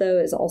talking about, though,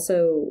 is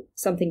also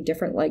something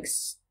different, like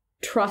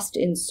trust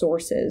in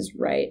sources,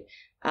 right?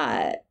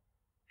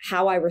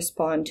 How I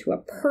respond to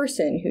a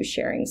person who's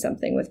sharing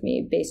something with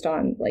me based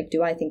on, like,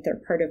 do I think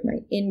they're part of my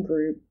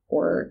in-group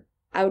or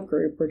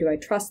out-group, or do I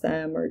trust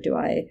them, or do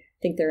I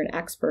think they're an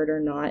expert or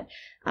not?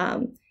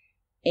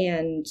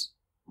 And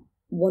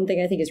one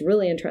thing I think is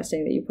really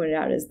interesting that you pointed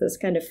out is this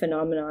kind of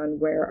phenomenon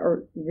where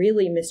a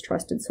really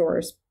mistrusted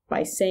source,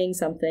 by saying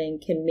something,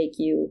 can make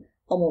you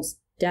almost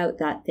doubt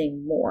that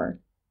thing more.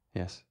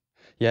 Yes.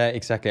 Yeah,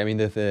 exactly. I mean,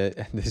 this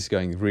is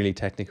going really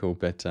technical,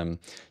 but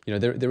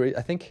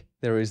I think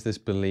there is this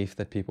belief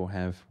that people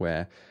have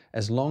where,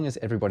 as long as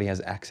everybody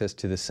has access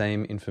to the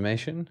same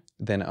information,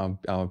 then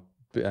our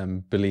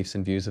beliefs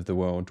and views of the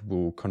world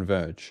will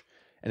converge,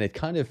 and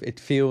it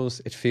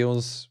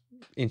feels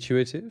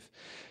intuitive.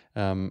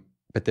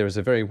 But there is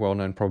a very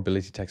well-known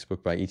probability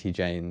textbook by E.T.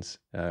 Jaynes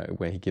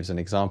where he gives an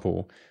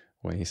example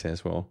where he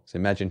says, well, so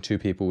imagine two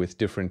people with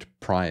different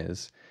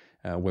priors,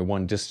 where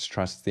one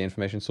distrusts the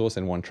information source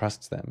and one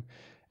trusts them,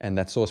 and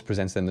that source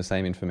presents them the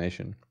same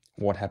information.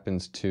 What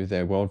happens to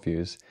their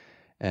worldviews?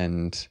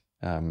 And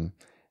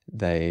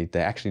they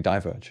actually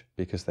diverge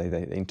because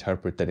they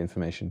interpret that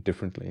information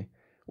differently,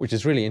 which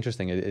is really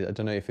interesting. I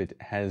don't know if it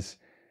has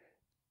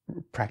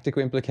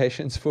practical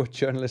implications for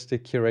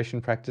journalistic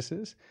curation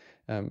practices,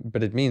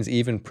 but it means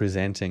even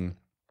presenting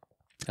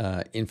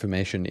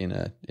information in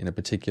a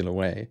particular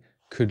way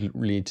could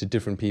lead to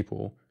different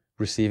people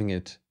receiving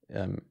it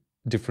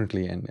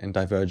differently and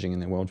diverging in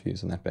their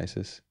worldviews on that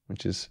basis,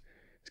 which is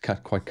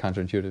quite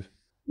counterintuitive.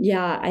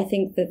 Yeah, I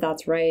think that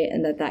that's right,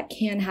 and that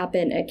can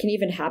happen. It can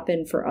even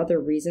happen for other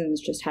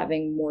reasons, just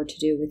having more to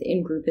do with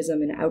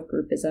in-groupism and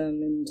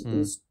out-groupism and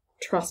these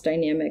trust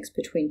dynamics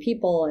between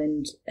people.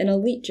 And an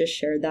elite just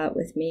shared that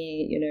with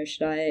me,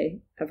 should I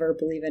ever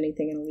believe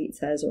anything an elite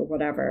says or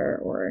whatever,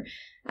 or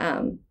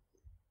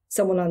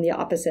someone on the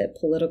opposite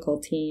political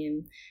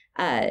team.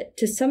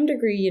 To some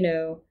degree,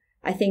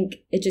 I think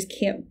it just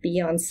can't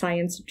be on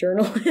science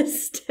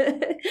journalists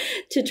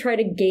to try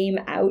to game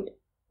out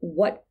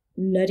what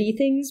nutty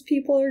things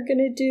people are going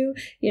to do.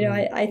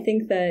 I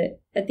think that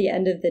at the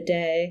end of the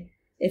day,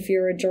 if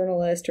you're a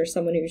journalist or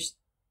someone who's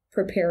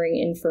preparing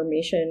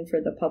information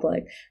for the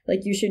public, like,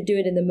 you should do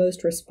it in the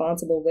most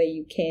responsible way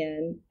you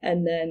can,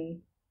 and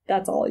then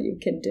that's all you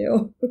can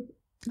do.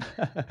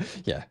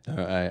 Yeah,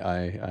 no,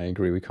 I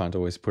agree. We can't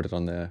always put it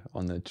on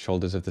the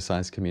shoulders of the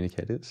science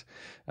communicators.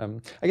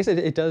 I guess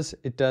it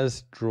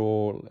does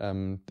draw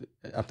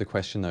up the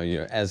question, though.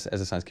 As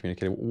a science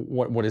communicator,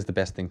 what is the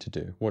best thing to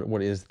do?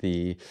 What is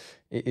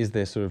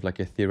there sort of like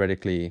a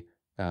theoretically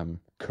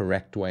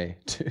correct way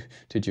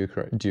to do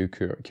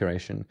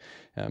curation?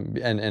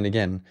 And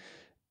again,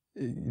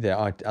 there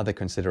are other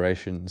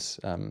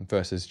considerations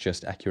versus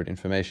just accurate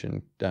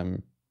information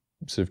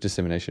sort of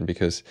dissemination,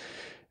 because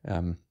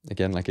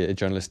again, like a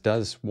journalist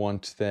does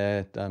want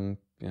their,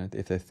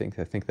 if they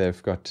think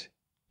they've got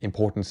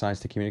important science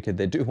to communicate,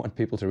 they do want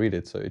people to read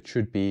it. So it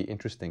should be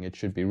interesting. It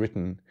should be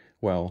written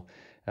well.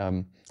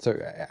 So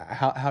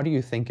how do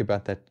you think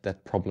about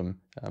that problem,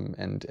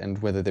 and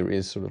whether there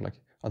is sort of like,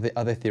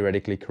 are there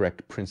theoretically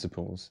correct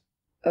principles?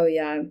 Oh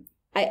yeah,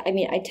 I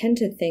mean, I tend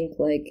to think,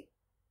 like,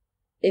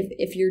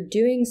 if you're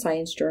doing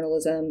science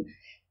journalism,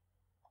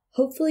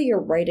 hopefully you're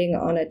writing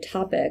on a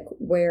topic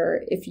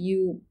where if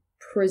you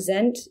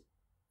present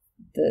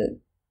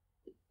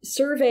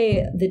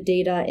survey the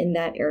data in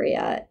that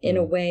area in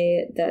a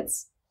way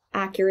that's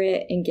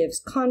accurate and gives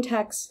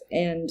context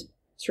and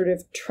sort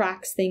of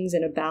tracks things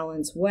in a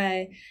balanced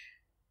way,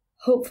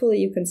 hopefully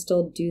you can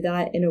still do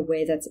that in a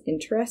way that's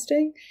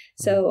interesting.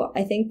 So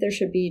I think there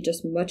should be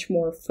just much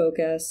more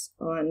focus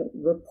on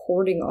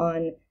reporting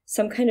on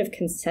some kind of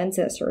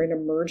consensus or an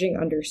emerging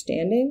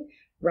understanding,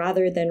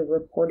 rather than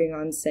reporting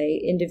on,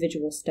 say,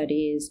 individual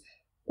studies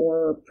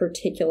or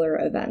particular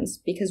events.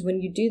 Because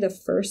when you do the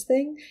first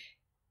thing,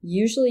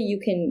 usually you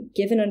can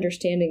give an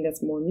understanding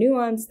that's more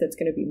nuanced, that's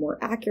going to be more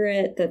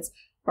accurate, that's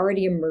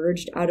already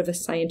emerged out of a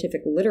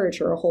scientific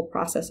literature, a whole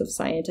process of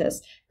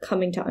scientists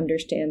coming to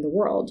understand the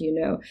world.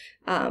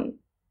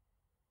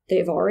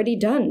 They've already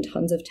done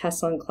tons of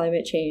tests on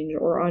climate change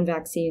or on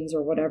vaccines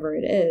or whatever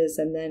it is,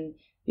 and then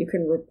you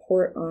can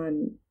report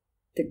on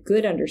the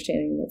good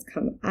understanding that's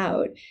come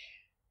out.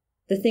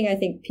 The thing I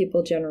think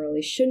people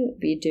generally shouldn't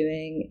be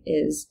doing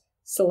is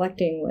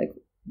selecting like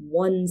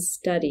one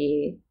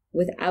study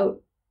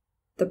without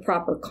the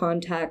proper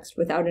context,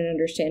 without an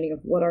understanding of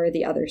what are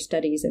the other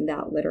studies in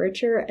that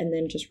literature, and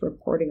then just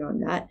reporting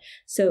on that.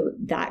 So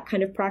that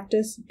kind of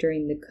practice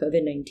during the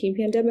COVID-19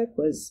 pandemic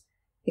was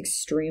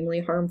extremely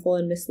harmful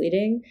and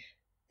misleading.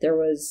 There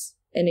was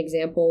an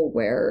example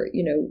where,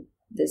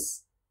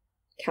 this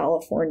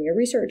California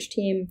research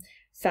team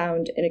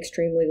found an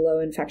extremely low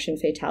infection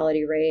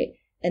fatality rate,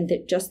 and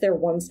that just their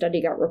one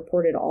study got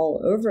reported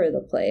all over the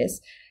place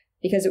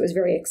because it was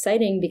very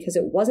exciting, because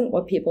it wasn't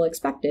what people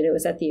expected. It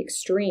was at the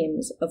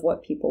extremes of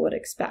what people would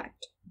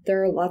expect.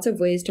 there are lots of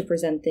ways to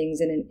present things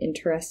in an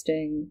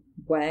interesting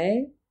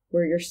way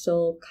where you're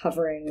still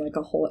covering like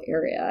a whole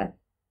area.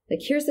 Like,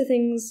 here's the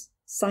things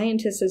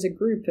scientists as a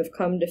group have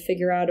come to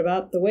figure out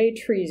about the way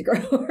trees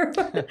grow.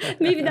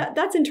 Maybe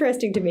that's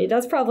interesting to me.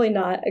 That's probably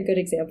not a good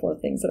example of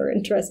things that are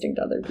interesting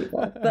to other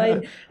people.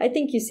 But I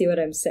think you see what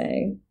I'm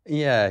saying.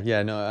 Yeah,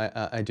 no,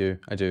 I do.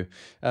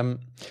 Well,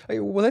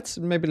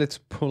 let's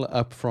pull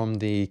up from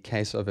the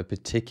case of a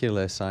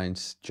particular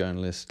science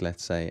journalist,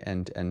 let's say,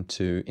 and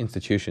to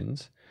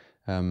institutions,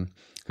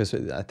 because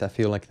I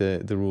feel like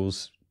the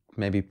rules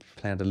maybe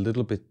play out a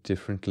little bit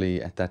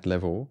differently at that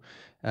level.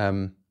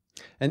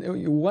 And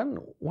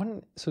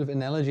one sort of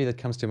analogy that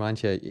comes to mind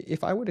here,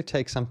 if I were to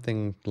take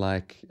something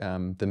like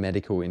the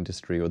medical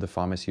industry or the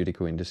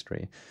pharmaceutical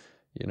industry,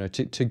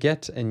 to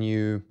get a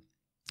new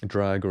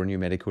drug or a new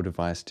medical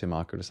device to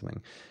market or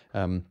something,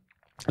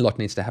 a lot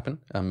needs to happen.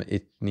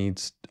 It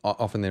needs,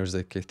 often there's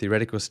a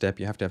theoretical step.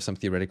 You have to have some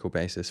theoretical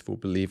basis for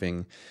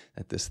believing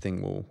that this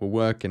thing will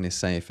work and is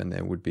safe, and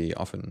there would be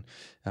often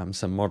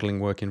some modeling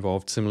work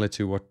involved, similar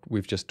to what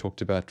we've just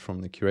talked about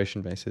from the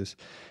curation basis.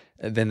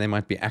 Then there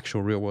might be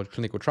actual real-world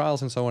clinical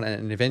trials and so on,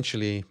 and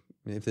eventually,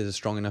 if there's a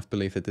strong enough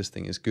belief that this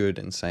thing is good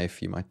and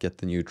safe, you might get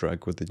the new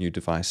drug or the new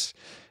device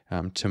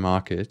to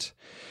market.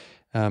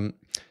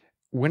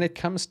 When it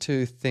comes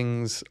to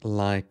things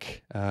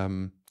like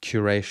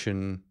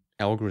curation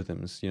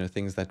algorithms,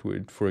 things that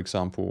would, for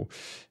example,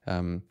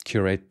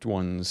 curate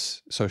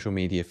one's social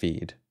media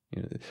feed,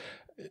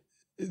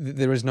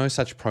 there is no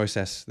such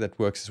process that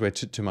works this way,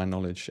 to my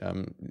knowledge.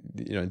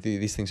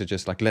 These things are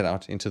just like let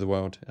out into the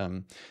world,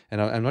 and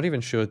I'm not even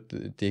sure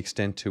the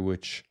extent to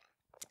which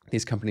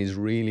these companies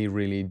really,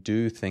 really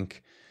do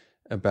think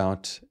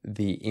about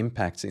the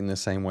impacts in the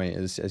same way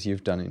as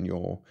you've done in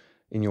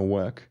your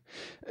work.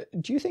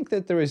 Do you think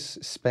that there is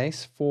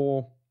space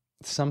for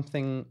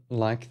something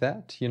like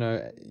that?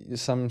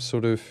 Some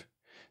sort of,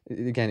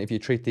 again, if you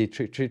treat the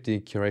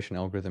curation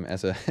algorithm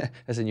as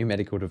a new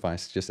medical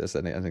device, just as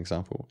an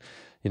example,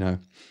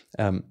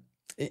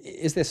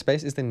 is there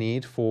space? Is there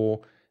need for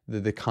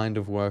the kind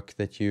of work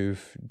that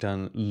you've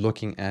done,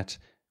 looking at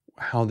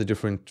how the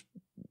different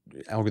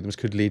algorithms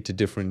could lead to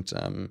different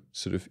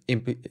sort of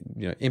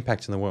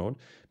impacts in the world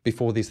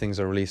before these things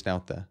are released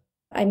out there?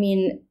 I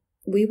mean,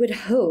 we would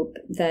hope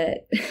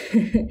that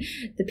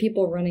the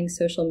people running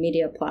social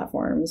media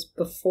platforms,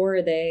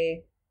 before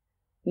they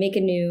make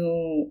a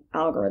new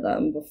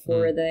algorithm,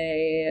 before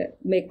they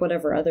make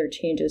whatever other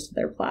changes to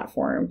their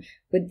platform,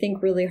 would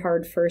think really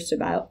hard first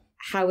about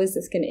how is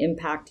this going to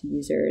impact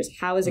users?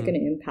 How is it going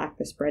to impact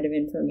the spread of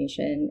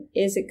information?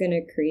 Is it going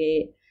to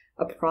create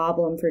a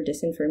problem for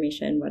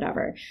disinformation,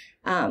 whatever?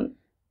 I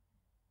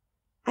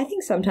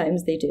think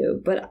sometimes they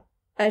do, but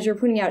as you're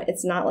pointing out,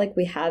 it's not like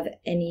we have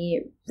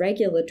any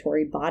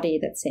regulatory body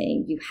that's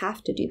saying you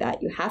have to do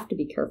that. You have to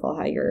be careful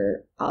how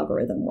your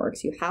algorithm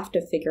works. You have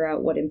to figure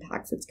out what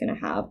impacts it's going to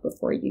have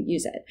before you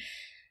use it.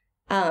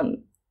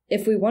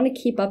 If we want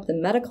to keep up the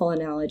medical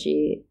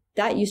analogy,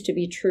 that used to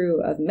be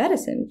true of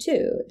medicine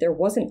too. There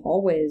wasn't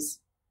always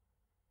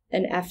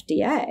an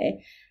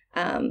FDA.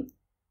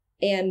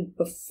 And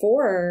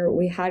before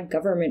we had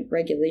government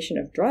regulation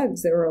of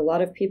drugs, there were a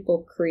lot of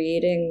people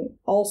creating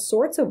all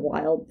sorts of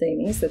wild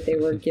things that they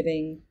were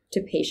giving to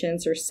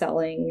patients or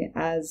selling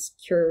as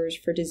cures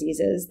for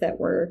diseases that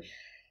were,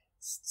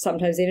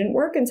 sometimes they didn't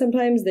work and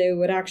sometimes they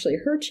would actually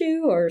hurt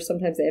you, or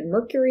sometimes they had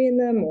mercury in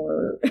them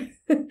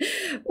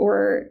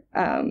or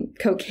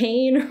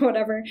cocaine or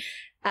whatever.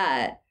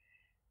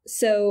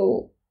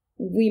 So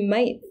we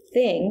might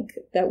think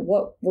that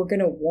what we're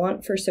going to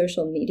want for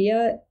social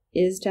media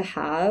is to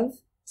have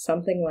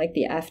something like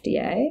the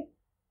FDA,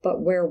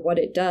 but where what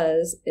it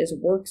does is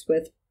works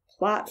with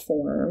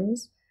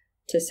platforms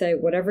to say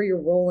whatever you're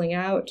rolling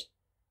out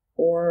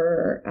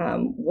or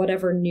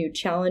whatever new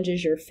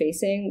challenges you're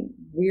facing,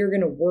 we're going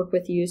to work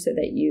with you so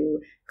that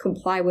you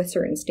comply with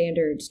certain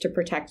standards to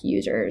protect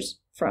users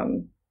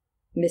from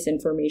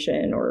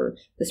misinformation or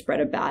the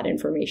spread of bad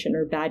information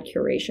or bad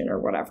curation or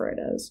whatever it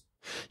is.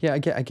 Yeah,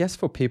 I guess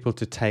for people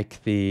to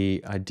take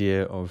the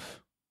idea of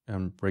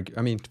for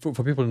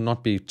people to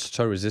not be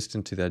so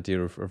resistant to the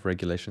idea of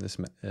regulation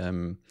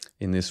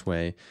in this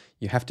way,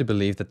 you have to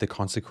believe that the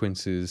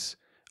consequences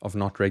of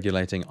not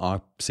regulating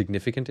are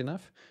significant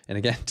enough. And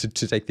again,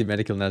 to take the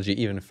medical analogy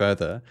even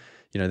further,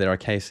 there are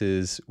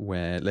cases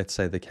where, let's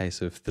say the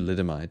case of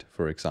thalidomide,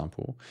 for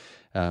example,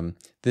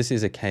 this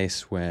is a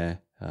case where,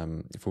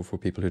 for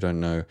people who don't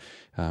know,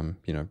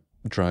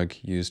 drug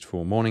used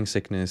for morning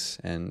sickness,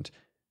 and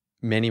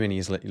many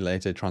years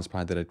later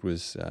transpired that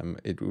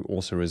it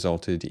also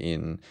resulted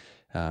in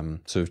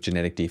sort of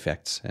genetic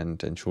defects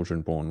and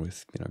children born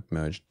with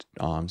merged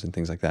arms and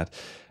things like that,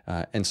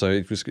 and so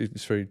it was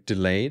very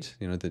delayed.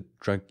 The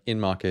drug in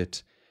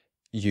market,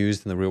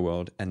 used in the real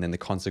world, and then the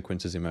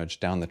consequences emerged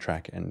down the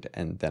track, and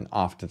then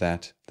after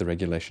that the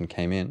regulation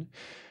came in.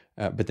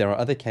 But there are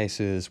other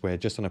cases where,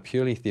 just on a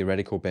purely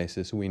theoretical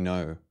basis, we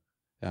know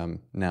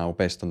now,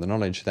 based on the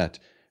knowledge, that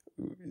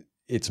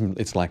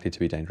it's likely to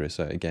be dangerous.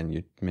 So again,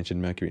 you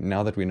mentioned mercury.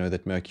 Now that we know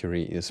that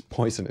mercury is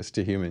poisonous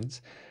to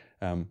humans,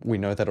 we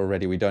know that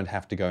already. We don't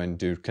have to go and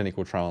do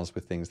clinical trials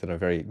with things that are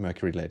very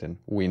mercury laden.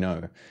 We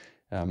know,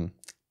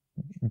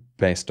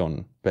 based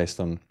on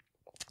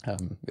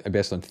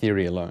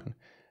theory alone,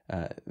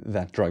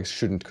 that drugs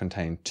shouldn't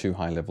contain too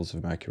high levels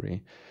of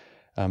mercury.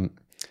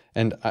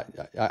 And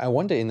I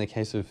wonder, in the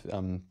case of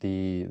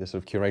the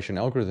sort of curation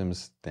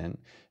algorithms, then,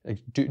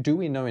 do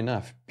we know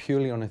enough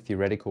purely on a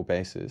theoretical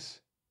basis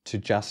to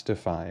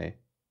justify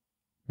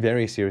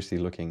very seriously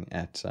looking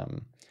at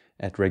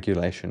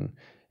regulation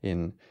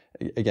in,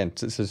 again,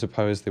 so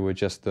suppose there were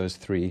just those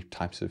three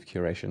types of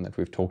curation that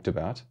we've talked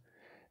about,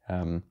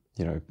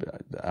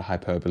 a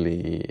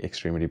hyperbole,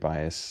 extremity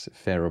bias,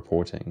 fair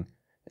reporting.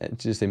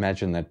 Just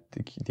imagine that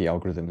the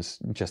algorithms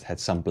just had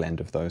some blend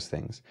of those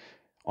things.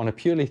 On a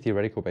purely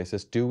theoretical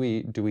basis, do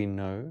we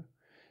know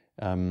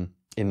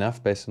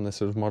enough, based on the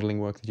sort of modeling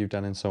work that you've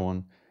done and so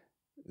on,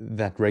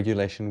 that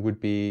regulation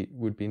would be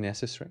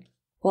necessary?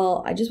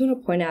 Well, I just want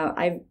to point out,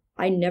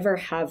 I never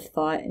have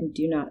thought and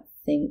do not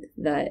think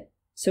that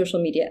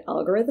social media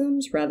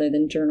algorithms, rather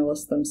than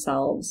journalists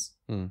themselves,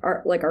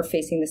 are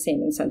facing the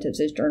same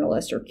incentives as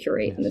journalists or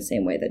curate in the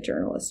same way that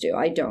journalists do.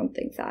 I don't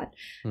think that.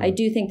 I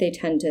do think they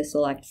tend to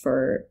select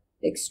for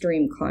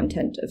extreme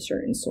content of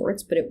certain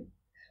sorts, but it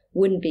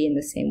wouldn't be in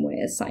the same way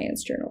as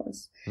science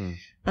journalists.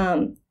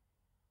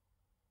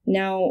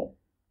 Now,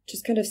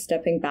 just kind of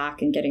stepping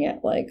back and getting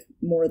at like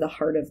more the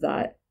heart of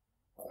that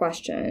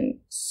question,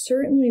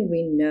 certainly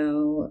we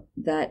know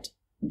that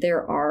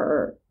there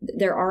are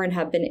and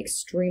have been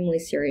extremely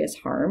serious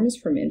harms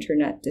from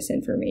internet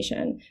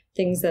disinformation,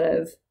 things that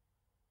have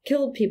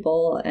killed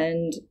people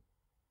and,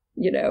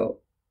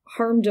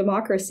 harmed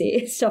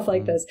democracy, stuff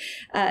like this.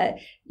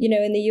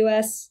 In the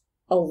US,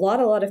 a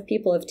lot of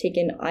people have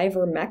taken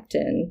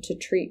ivermectin to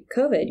treat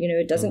COVID.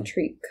 It doesn't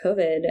treat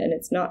COVID, and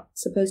it's not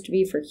supposed to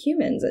be for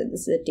humans.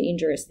 This is a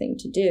dangerous thing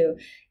to do.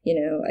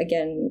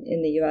 Again,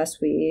 in the US,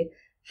 we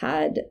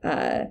had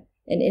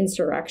an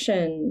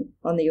insurrection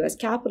on the US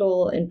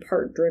Capitol, in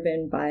part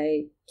driven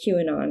by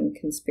QAnon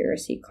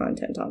conspiracy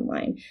content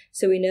online.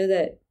 So we know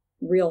that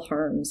real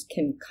harms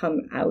can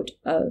come out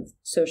of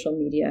social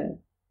media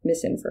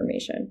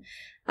misinformation.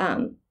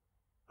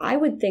 I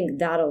would think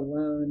that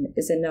alone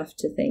is enough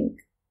to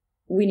think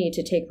we need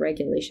to take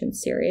regulation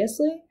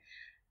seriously.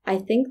 I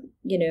think,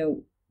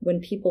 when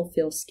people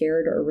feel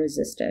scared or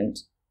resistant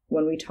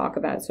when we talk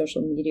about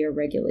social media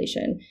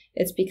regulation,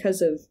 it's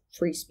because of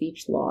free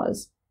speech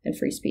laws and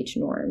free speech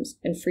norms.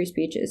 And free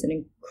speech is an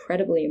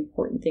incredibly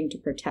important thing to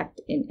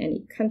protect in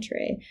any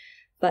country.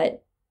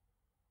 But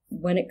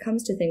when it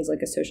comes to things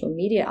like a social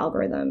media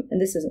algorithm,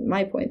 and this isn't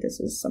my point, this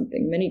is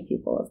something many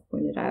people have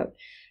pointed out,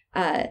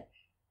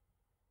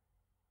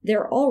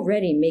 they're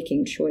already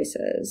making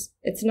choices.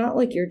 It's not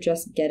like you're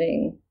just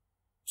getting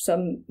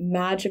some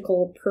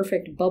magical,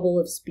 perfect bubble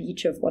of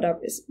speech of whatever,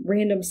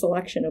 random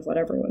selection of what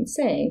everyone's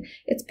saying.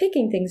 It's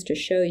picking things to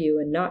show you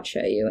and not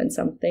show you. And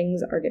some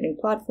things are getting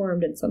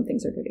platformed and some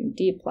things are getting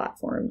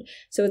deplatformed.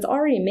 So it's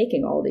already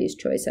making all these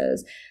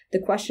choices. The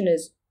question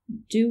is,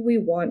 do we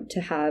want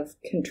to have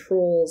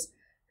controls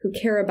who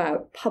care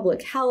about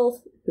public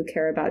health, who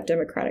care about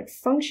democratic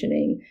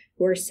functioning,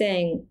 who are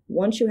saying,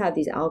 once you have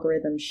these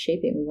algorithms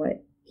shaping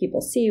what people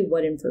see,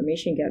 what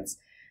information gets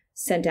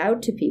sent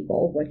out to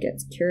people, what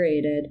gets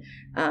curated,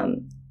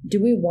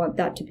 do we want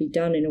that to be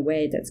done in a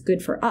way that's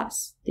good for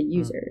us, the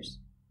users?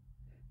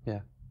 Yeah,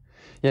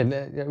 I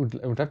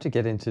would love to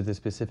get into the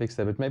specifics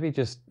there, but maybe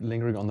just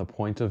lingering on the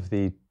point of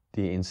the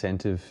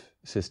incentive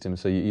system.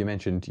 So you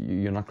mentioned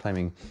you're not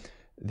claiming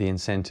the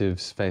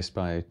incentives faced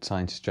by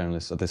science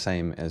journalists are the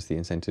same as the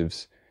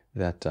incentives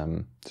that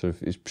sort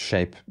of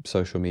shape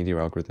social media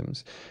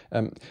algorithms.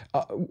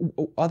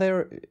 Are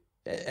there,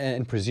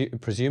 and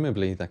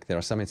presumably, like, there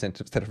are some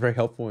incentives that are very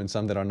helpful and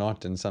some that are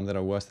not, and some that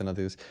are worse than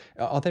others.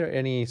 Are there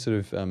any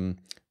sort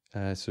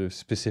of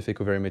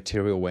specific or very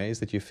material ways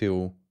that you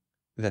feel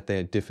that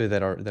they differ,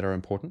 that are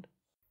important?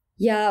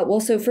 Yeah, well,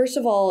 so first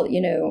of all,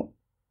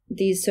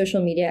 these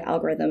social media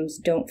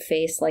algorithms don't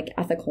face like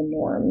ethical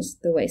norms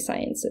the way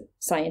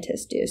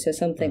scientists do. So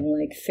something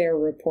like fair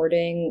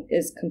reporting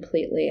is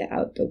completely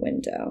out the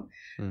window.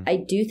 I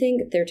do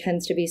think there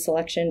tends to be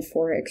selection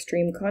for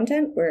extreme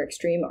content, where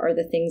extreme are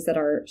the things that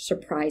are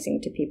surprising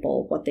to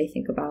people, what they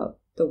think about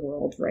the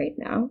world right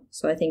now.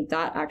 So I think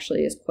that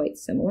actually is quite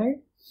similar.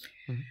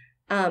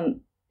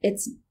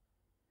 It's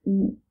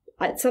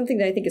something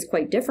that I think is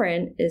quite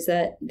different is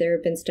that there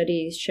have been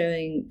studies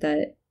showing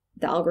that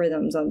the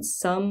algorithms on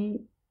some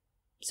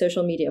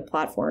social media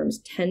platforms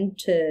tend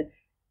to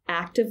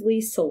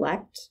actively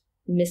select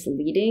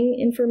misleading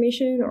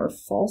information or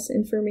false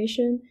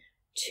information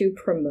to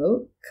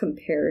promote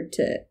compared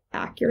to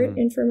accurate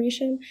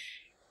information.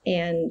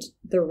 And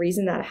the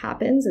reason that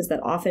happens is that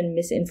often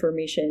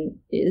misinformation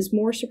is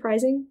more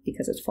surprising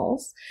because it's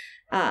false.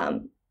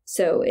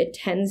 So it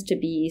tends to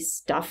be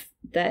stuff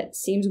that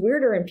seems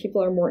weirder and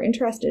people are more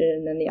interested in,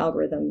 and then the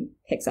algorithm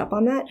picks up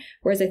on that.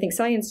 Whereas I think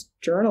science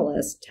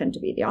journalists tend to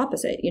be the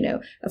opposite.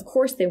 Of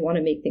course they want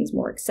to make things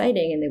more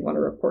exciting and they want to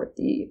report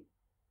the,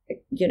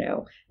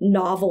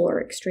 novel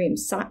or extreme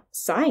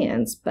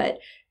science, but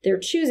they're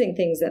choosing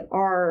things that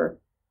are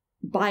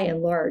by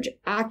and large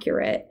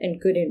accurate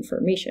and good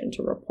information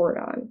to report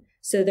on.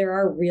 So there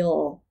are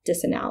real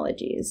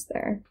disanalogies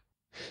there.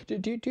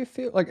 Do you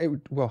feel like,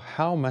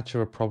 how much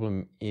of a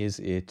problem is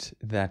it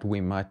that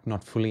we might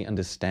not fully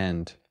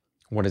understand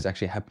what is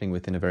actually happening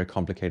within a very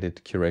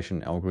complicated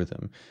curation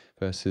algorithm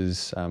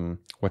versus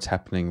what's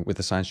happening with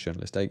the science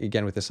journalist?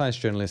 Again, with the science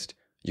journalist,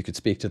 you could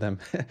speak to them.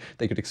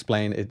 They could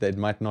explain it. They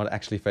might not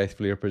actually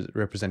faithfully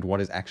represent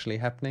what is actually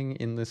happening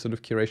in the sort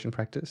of curation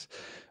practice.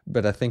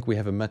 But I think we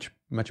have a much,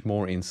 much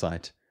more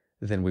insight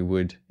than we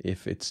would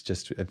if it's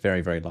just a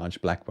very, very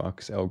large black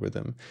box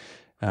algorithm.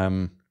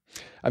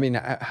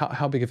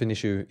 How big of an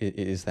issue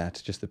is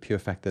that? Just the pure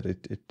fact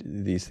that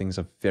these things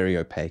are very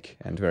opaque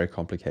and very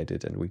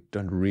complicated, and we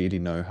don't really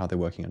know how they're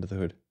working under the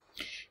hood.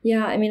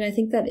 Yeah, I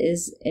think that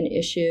is an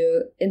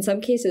issue. In some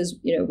cases,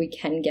 we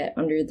can get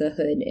under the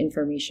hood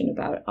information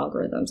about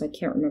algorithms. I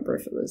can't remember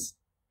if it was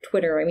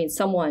Twitter.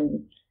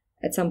 Someone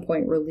at some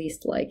point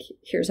released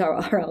here's how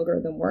our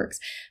algorithm works.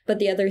 But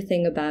the other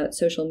thing about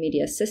social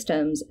media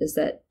systems is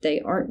that they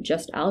aren't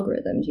just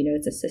algorithms.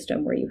 It's a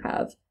system where you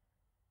have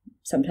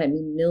sometimes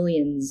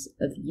millions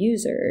of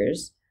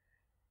users.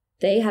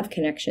 They have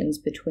connections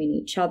between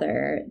each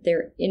other.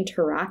 They're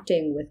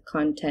interacting with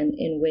content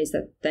in ways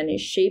that then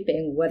is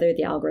shaping whether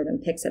the algorithm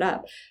picks it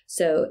up.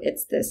 So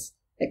it's this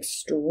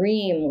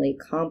extremely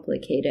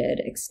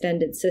complicated,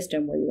 extended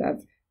system where you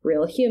have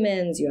real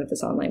humans, you have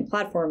this online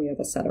platform, you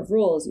have a set of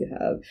rules, you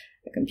have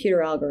a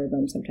computer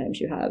algorithm, sometimes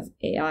you have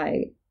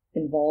AI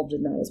involved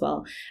in that as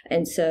well.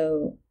 And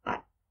so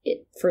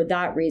for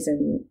that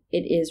reason,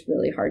 it is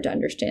really hard to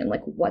understand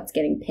what's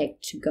getting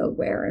picked to go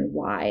where and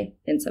why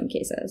in some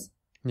cases.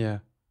 Yeah.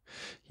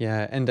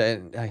 And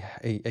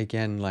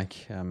again,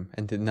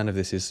 and none of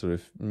this is sort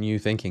of new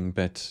thinking,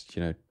 but,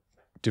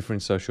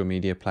 different social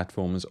media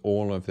platforms,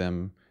 all of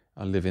them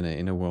are living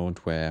in a world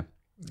where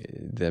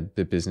the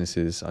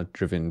businesses are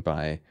driven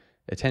by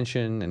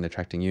attention and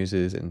attracting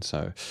users. And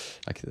so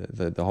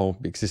the whole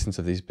existence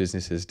of these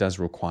businesses does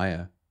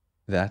require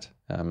that.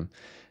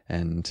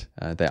 And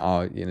they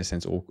are, in a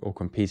sense, all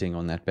competing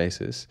on that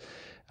basis.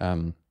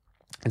 And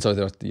so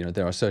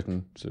there are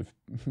certain sort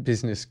of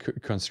business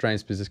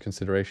constraints, business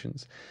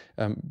considerations.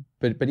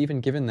 But even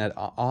given that,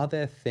 are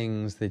there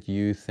things that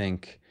you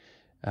think,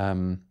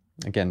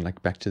 again,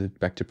 back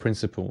to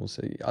principles?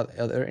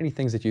 Are there any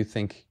things that you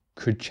think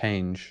could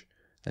change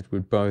that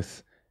would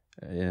both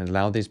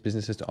allow these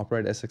businesses to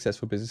operate as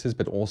successful businesses,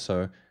 but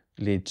also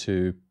lead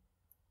to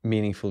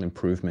meaningful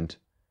improvement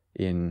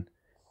in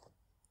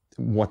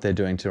what they're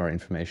doing to our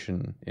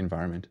information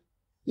environment?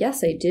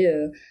 Yes, I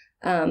do.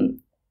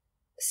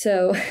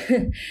 So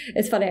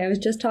it's funny. I was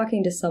just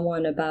talking to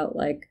someone about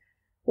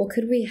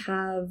could we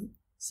have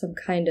some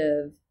kind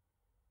of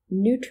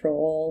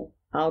neutral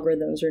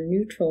algorithms or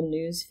neutral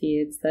news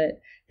feeds that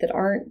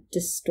aren't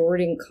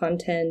distorting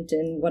content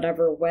in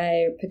whatever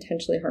way,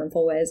 potentially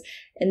harmful ways?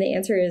 And the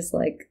answer is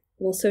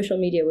social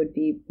media would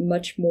be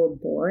much more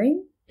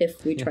boring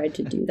if we tried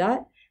to do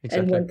that.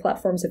 Exactly. And when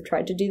platforms have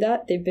tried to do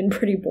that, they've been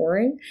pretty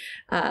boring.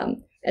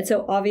 And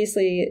so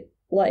obviously,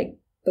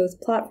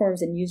 both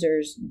platforms and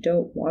users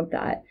don't want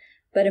that.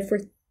 But if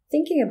we're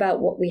thinking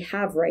about what we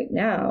have right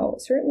now,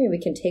 certainly we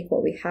can take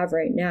what we have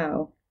right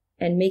now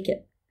and make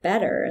it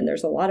better. And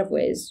there's a lot of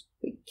ways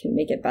we can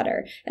make it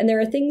better. And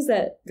there are things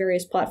that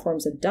various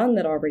platforms have done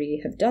that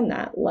already have done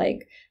that.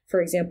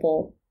 For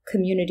example,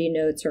 community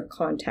notes or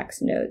context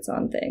notes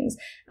on things.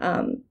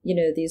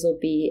 These will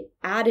be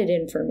added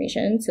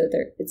information. So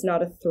it's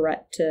not a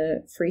threat to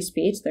free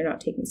speech. They're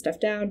not taking stuff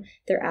down.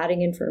 They're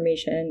adding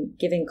information,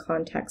 giving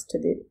context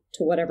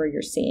to whatever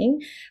you're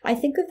seeing. I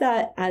think of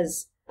that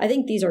as, I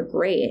think these are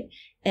great.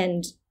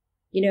 And,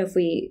 if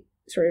we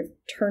sort of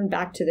turn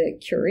back to the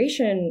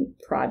curation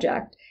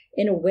project,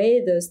 in a way,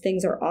 those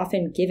things are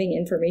often giving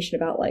information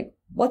about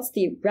what's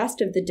the rest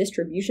of the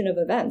distribution of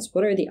events?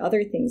 What are the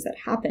other things that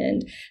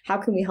happened? How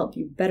can we help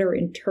you better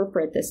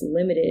interpret this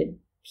limited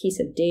piece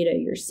of data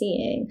you're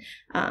seeing?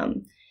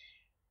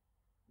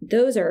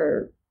 Those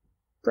are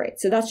great.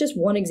 So that's just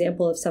one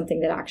example of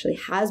something that actually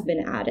has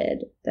been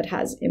added that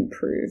has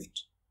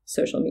improved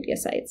social media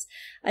sites.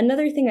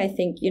 Another thing I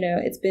think,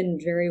 it's been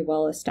very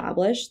well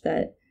established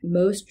that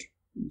most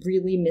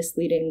really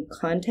misleading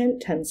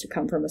content tends to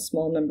come from a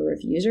small number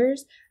of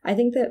users. I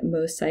think that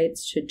most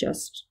sites should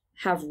just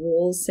have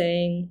rules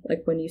saying,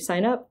 when you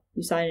sign up,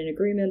 you sign an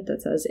agreement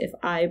that says, if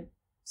I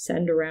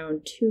send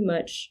around too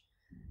much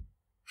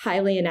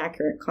highly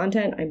inaccurate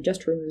content, I'm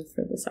just removed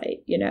from the site.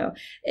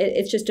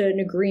 It's just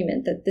an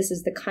agreement that this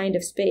is the kind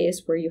of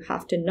space where you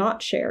have to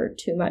not share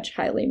too much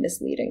highly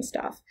misleading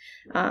stuff.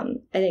 I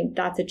think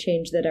that's a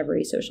change that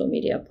every social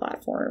media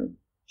platform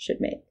should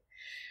make.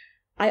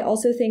 I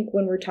also think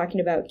when we're talking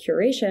about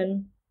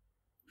curation,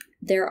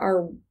 there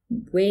are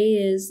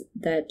ways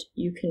that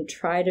you can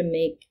try to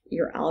make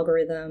your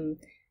algorithm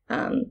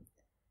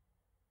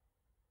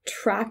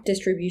track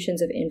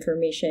distributions of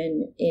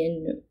information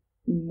in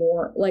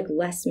more like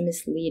less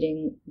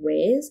misleading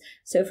ways.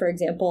 So for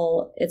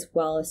example, it's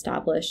well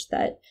established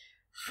that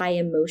high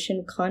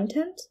emotion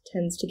content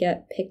tends to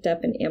get picked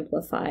up and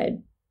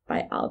amplified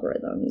by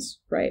algorithms,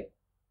 right?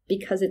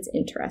 Because it's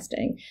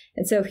interesting.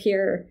 And so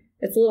here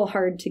it's a little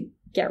hard to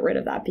get rid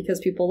of that because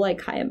people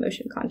like high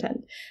emotion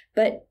content.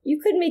 But you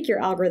could make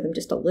your algorithm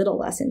just a little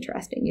less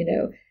interesting,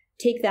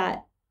 take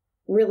that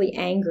really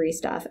angry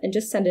stuff and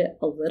just send it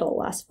a little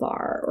less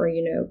far, or,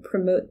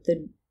 promote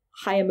the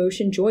high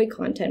emotion joy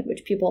content,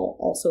 which people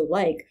also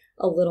like,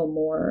 a little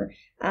more.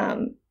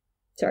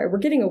 Sorry, we're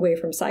getting away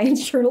from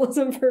science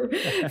journalism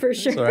for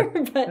sure,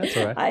 but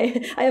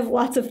I have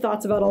lots of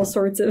thoughts about all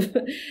sorts of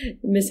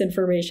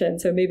misinformation.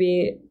 So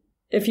maybe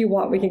if you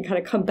want, we can kind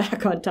of come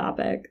back on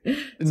topic.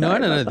 No. I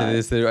don't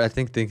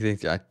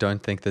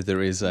think that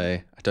there is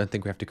I don't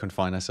think we have to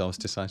confine ourselves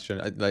to science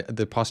journalism. Like,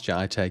 the posture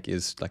I take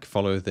is like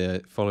follow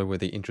where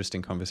the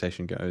interesting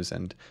conversation goes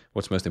and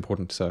what's most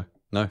important. So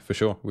no, for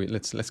sure,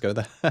 let's go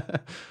there.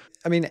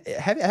 I mean,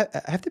 have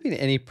there been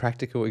any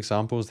practical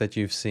examples that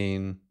you've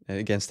seen,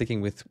 again, sticking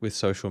with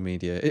social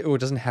media, or it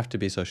doesn't have to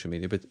be social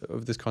media, but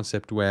of this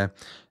concept where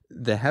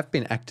there have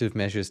been active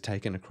measures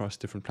taken across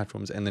different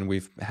platforms and then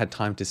we've had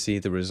time to see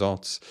the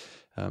results?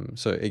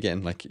 So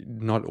again, like,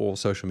 not all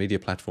social media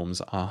platforms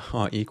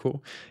are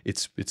equal.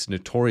 It's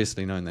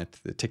notoriously known that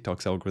the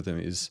TikTok's algorithm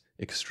is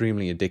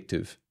extremely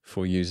addictive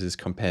for users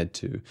compared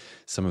to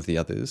some of the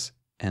others.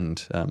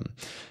 And,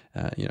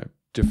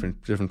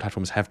 different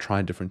platforms have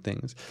tried different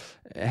things.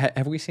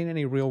 Have we seen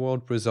any real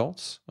world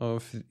results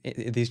of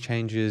these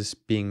changes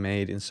being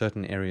made in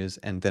certain areas,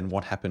 and then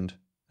what happened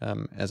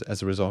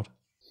as a result?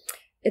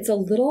 It's a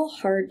little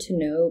hard to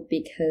know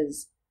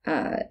because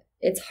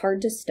it's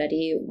hard to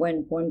study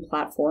when one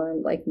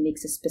platform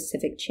makes a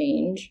specific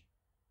change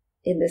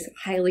in this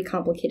highly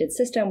complicated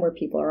system where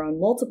people are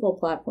on multiple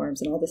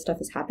platforms and all this stuff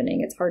is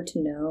happening. It's hard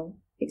to know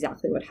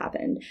exactly what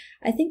happened.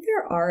 I think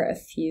there are a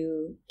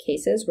few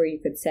cases where you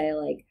could say,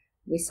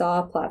 we saw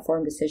a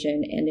platform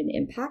decision and an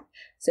impact.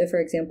 So for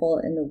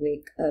example, in the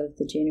wake of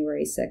the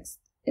January 6th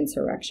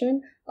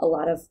insurrection, a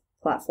lot of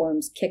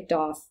platforms kicked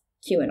off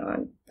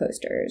QAnon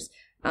posters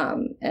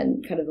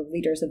and kind of the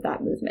leaders of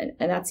that movement.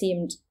 And that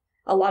seemed,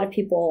 a lot of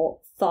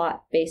people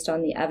thought, based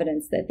on the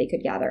evidence that they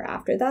could gather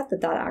after that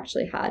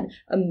actually had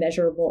a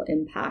measurable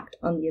impact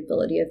on the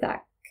ability of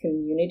that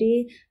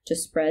community to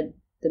spread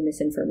the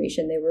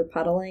misinformation they were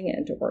peddling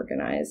and to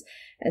organize.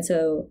 And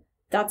so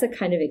that's a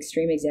kind of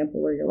extreme example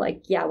where you're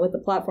like, yeah, what the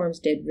platforms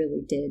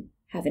really did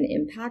have an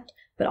impact,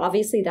 but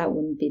obviously that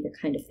wouldn't be the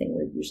kind of thing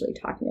we're usually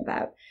talking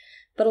about.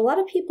 But a lot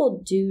of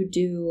people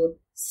do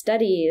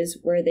studies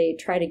where they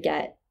try to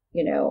get,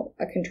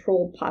 a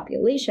controlled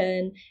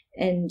population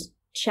and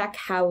check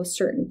how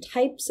certain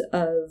types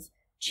of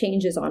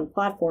changes on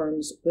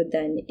platforms would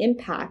then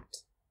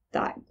impact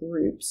that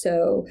group.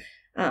 So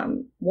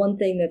one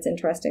thing that's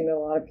interesting that a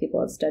lot of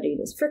people have studied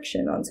is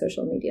friction on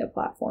social media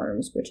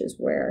platforms, which is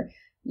where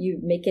you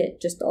make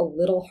it just a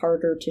little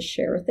harder to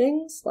share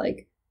things,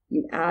 like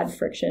you add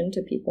friction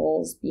to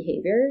people's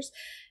behaviors.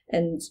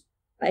 And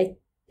I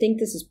think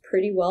this is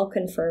pretty well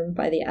confirmed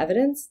by the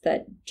evidence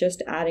that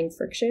just adding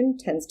friction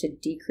tends to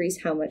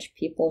decrease how much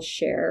people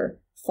share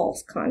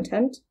false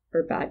content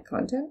or bad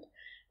content.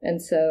 And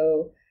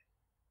so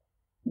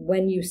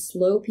when you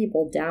slow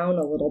people down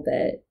a little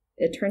bit,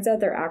 it turns out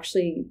they're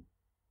actually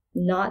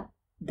not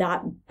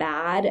that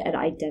bad at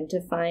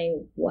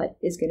identifying what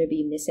is going to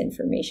be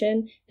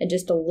misinformation, and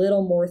just a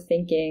little more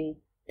thinking,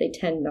 they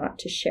tend not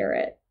to share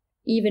it.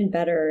 Even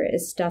better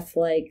is stuff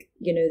like,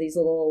 these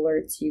little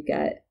alerts you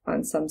get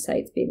on some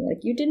sites being like,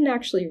 you didn't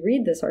actually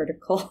read this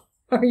article.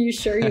 Are you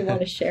sure you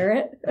want to share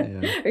it?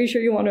 Yeah. Are you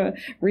sure you want to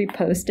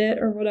repost it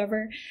or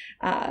whatever?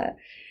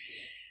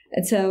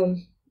 And so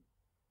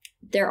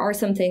there are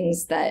some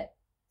things that,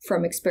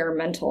 from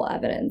experimental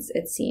evidence,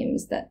 it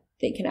seems that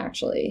they can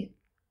actually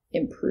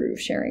improve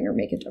sharing or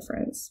make a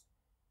difference.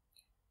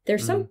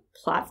 There's some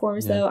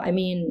platforms, though. I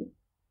mean,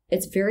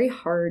 it's very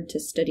hard to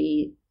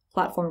study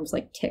platforms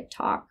like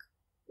TikTok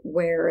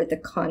where the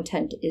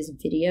content is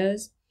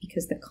videos,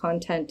 because the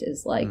content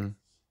is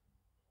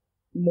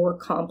more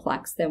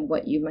complex than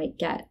what you might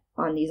get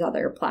on these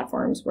other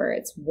platforms where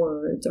it's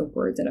words or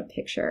words in a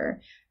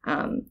picture.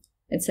 And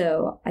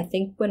so I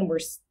think when we're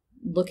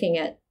looking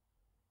at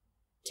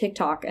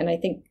TikTok, and I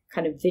think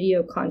kind of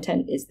video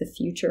content is the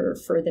future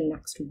for the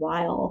next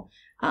while,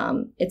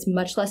 it's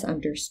much less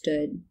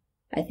understood,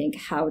 I think,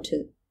 how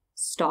to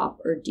stop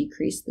or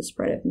decrease the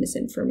spread of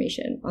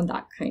misinformation on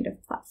that kind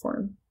of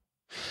platform.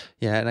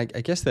 Yeah, and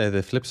I guess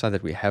the flip side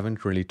that we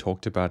haven't really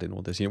talked about in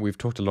all this, we've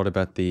talked a lot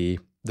about the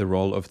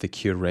role of the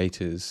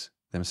curators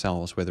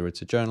themselves, whether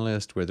it's a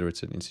journalist, whether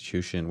it's an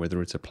institution,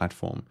 whether it's a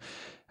platform.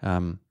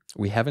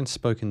 We haven't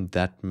spoken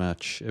that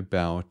much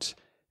about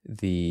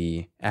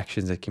the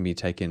actions that can be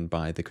taken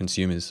by the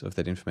consumers of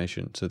that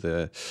information, so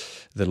the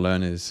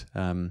learners.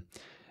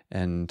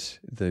 and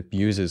the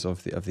users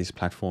of these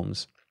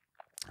platforms,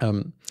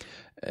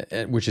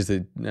 which is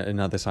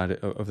another side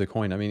of the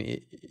coin. I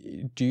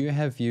mean, do you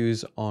have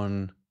views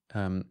on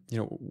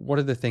what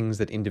are the things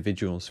that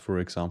individuals, for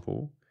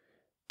example,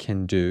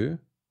 can do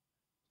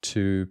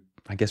to,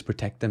 I guess,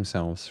 protect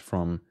themselves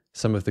from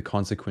some of the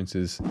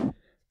consequences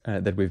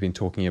that we've been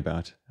talking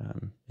about,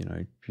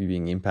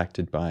 being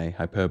impacted by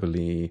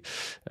hyperbole,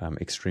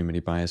 extremity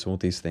bias, all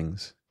these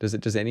things?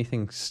 Does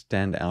anything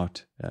stand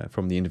out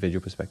from the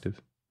individual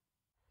perspective?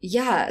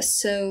 Yeah,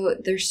 so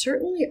there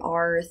certainly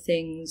are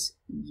things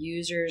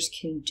users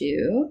can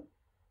do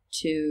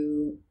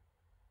to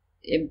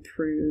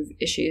improve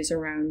issues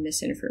around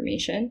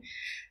misinformation.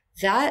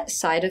 That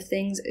side of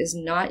things is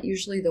not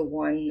usually the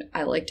one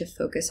I like to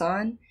focus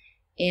on.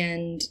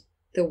 And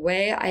the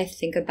way I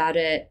think about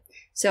it,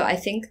 so I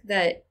think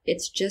that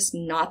it's just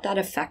not that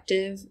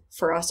effective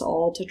for us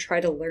all to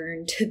try to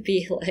learn to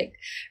be like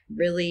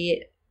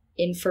really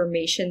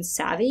information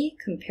savvy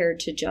compared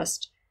to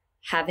just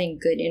having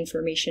good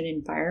information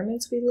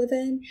environments we live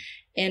in.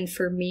 And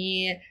for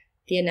me,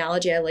 the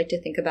analogy I like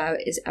to think about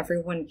is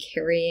everyone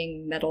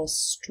carrying metal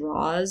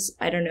straws.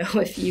 I don't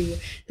know if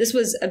this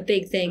was a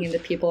big thing in the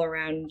people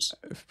around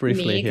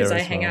me, because I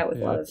hang out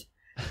with a lot of,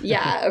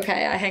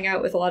 I hang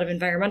out with a lot of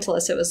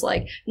environmentalists. It was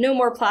like, no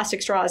more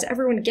plastic straws.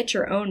 Everyone get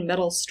your own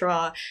metal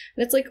straw.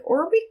 And it's like,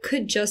 or we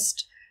could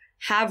just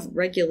have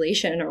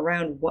regulation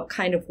around what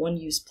kind of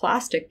one-use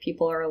plastic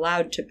people are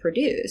allowed to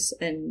produce.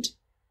 And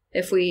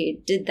if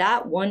we did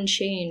that one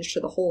change to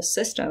the whole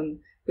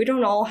system, we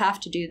don't all have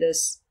to do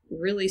this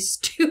really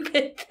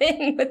stupid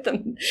thing with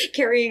them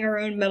carrying our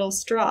own metal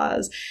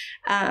straws.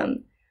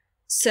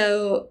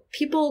 So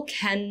people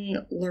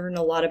can learn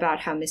a lot about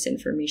how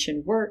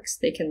misinformation works.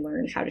 They can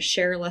learn how to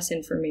share less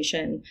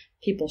information.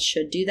 People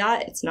should do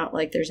that. It's not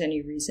like there's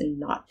any reason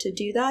not to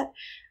do that.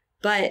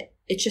 But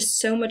it's just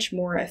so much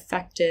more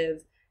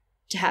effective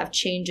to have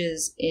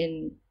changes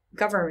in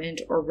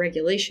government or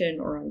regulation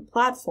or on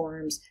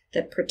platforms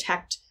that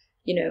protect,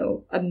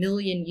 a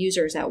million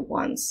users at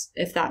once,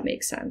 if that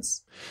makes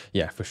sense.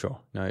 Yeah, for sure.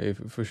 No,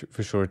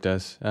 for sure it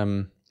does.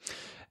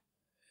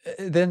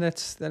 Then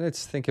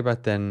let's think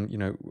about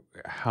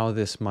how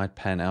this might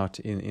pan out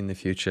in the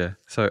future.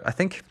 So I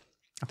think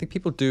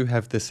people do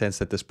have the sense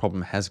that this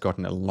problem has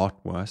gotten a lot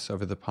worse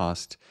over the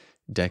past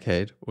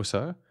decade or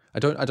so. I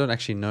don't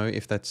actually know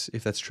if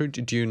that's true.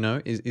 Do you know?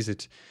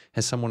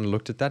 Has someone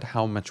looked at that?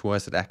 How much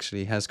worse it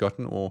actually has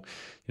gotten, or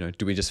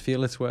do we just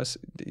feel it's worse?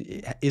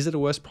 Is it a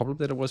worse problem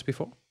than it was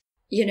before?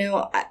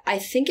 I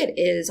think it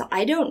is.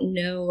 I don't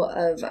know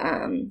of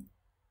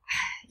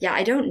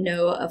I don't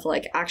know of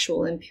like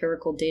actual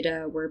empirical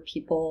data where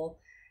people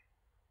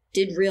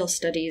did real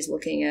studies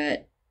looking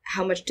at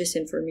how much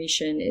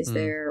disinformation is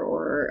there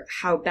or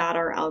how bad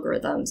are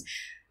algorithms.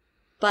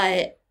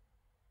 But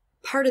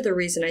part of the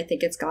reason I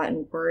think it's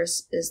gotten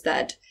worse is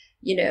that,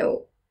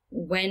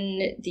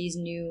 when these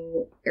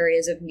new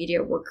areas of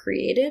media were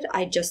created,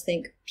 I just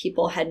think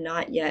people had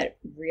not yet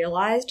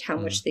realized how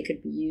much they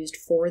could be used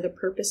for the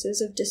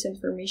purposes of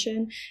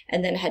disinformation,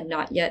 and then had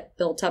not yet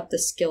built up the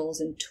skills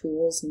and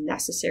tools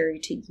necessary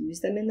to use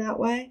them in that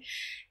way.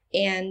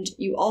 And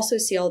you also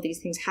see all these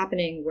things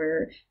happening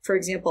where, for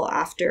example,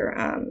 after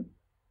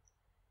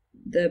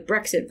the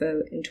Brexit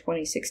vote in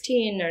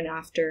 2016 and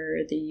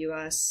after the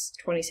US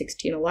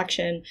 2016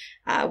 election,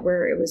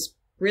 where it was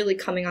really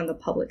coming on the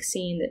public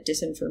scene that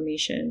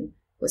disinformation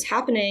was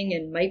happening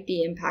and might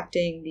be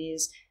impacting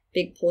these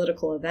big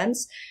political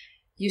events,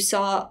 you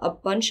saw a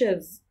bunch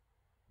of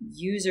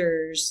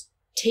users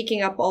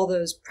taking up all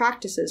those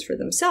practices for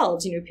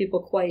themselves, people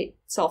quite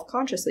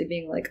self-consciously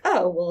being like,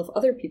 oh, well, if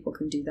other people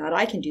can do that,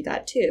 I can do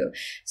that too.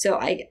 So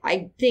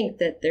I think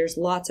that there's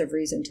lots of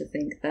reason to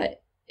think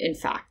that, in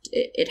fact,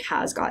 it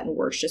has gotten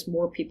worse. Just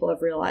more people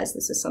have realized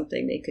this is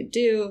something they could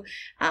do.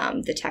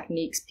 The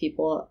techniques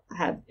people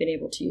have been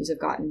able to use have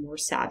gotten more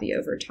savvy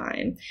over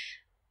time.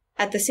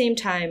 At the same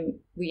time,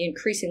 we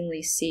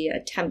increasingly see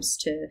attempts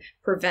to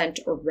prevent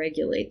or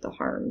regulate the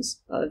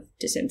harms of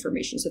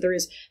disinformation. So there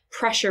is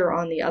pressure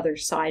on the other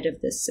side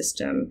of this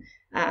system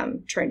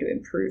trying to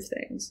improve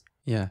things.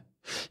 Yeah.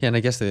 And I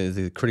guess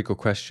the critical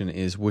question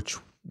is which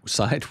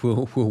side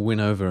will win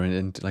over,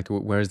 and like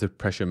where is the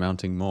pressure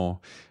mounting more?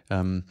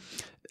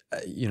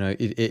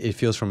 It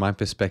feels from my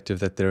perspective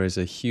that there is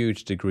a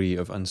huge degree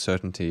of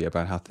uncertainty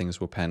about how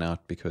things will pan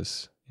out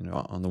because,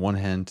 on the one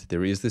hand,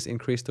 there is this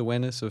increased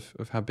awareness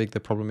of how big the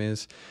problem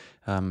is.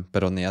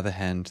 But on the other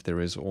hand, there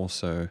is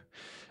also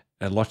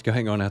a lot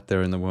going on out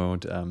there in the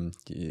world.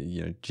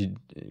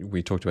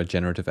 We talked about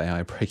generative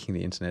AI breaking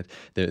the internet.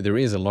 There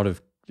is a lot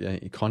of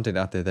content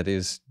out there that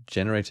is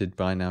generated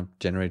by now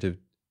generative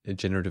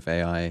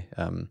AI,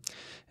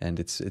 and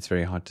it's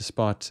very hard to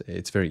spot.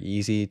 It's very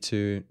easy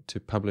to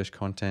publish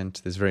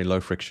content. There's very low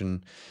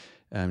friction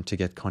to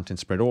get content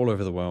spread all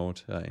over the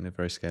world in a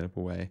very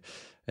scalable way.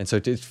 And so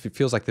it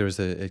feels like there is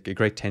a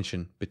great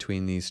tension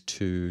between these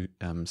two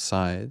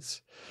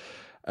sides.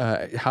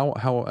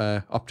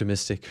 How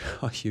optimistic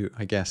are you,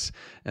 I guess,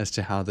 as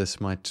to how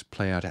this might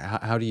play out?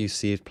 How do you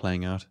see it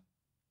playing out?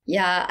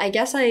 Yeah, I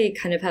guess I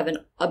kind of have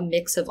a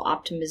mix of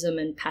optimism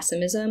and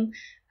pessimism.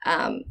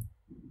 Um,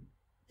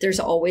 there's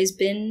always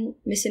been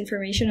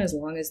misinformation as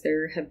long as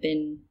there have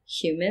been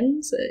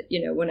humans.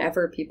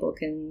 Whenever people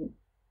can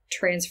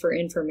transfer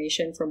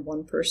information from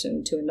one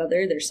person to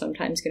another, they're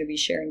sometimes going to be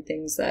sharing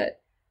things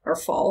that are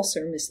false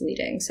or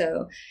misleading.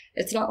 So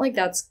it's not like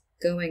that's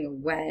going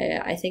away.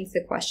 I think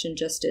the question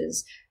just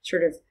is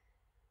sort of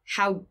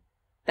how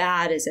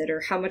bad is it,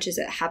 or how much is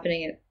it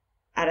happening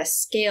at a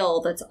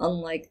scale that's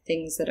unlike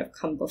things that have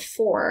come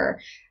before.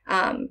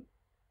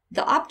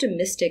 The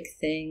optimistic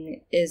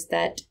thing is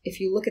that if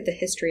you look at the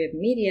history of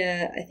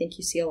media, I think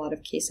you see a lot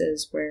of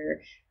cases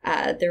where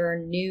there are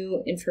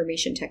new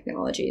information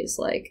technologies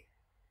like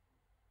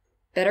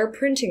better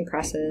printing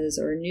presses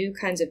or new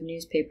kinds of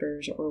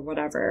newspapers or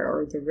whatever,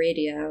 or the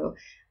radio.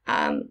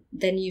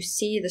 Then you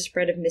see the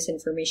spread of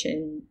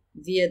misinformation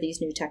via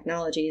these new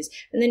technologies.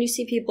 And then you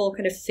see people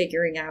kind of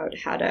figuring out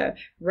how to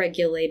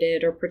regulate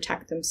it or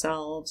protect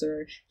themselves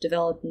or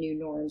develop new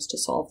norms to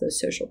solve those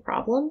social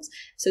problems.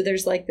 So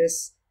there's like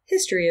this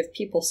history of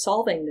people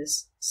solving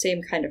this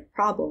same kind of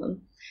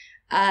problem.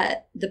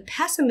 The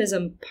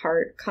pessimism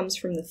part comes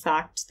from the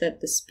fact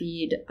that the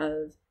speed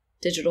of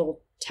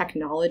digital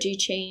technology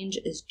change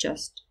is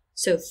just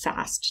so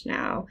fast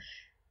now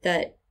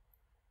that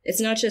it's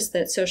not just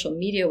that social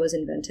media was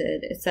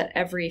invented, it's that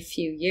every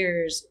few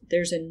years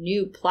there's a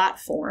new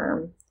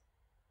platform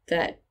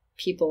that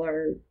people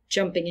are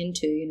jumping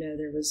into.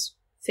 There was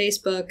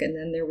Facebook, and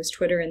then there was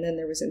Twitter, and then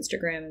there was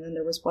Instagram, and then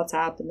there was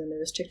WhatsApp, and then there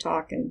was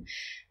TikTok.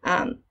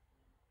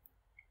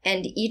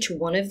 And each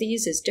one of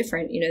these is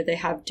different. They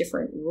have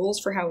different rules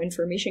for how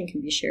information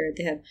can be shared.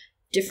 They have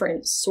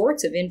different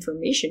sorts of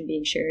information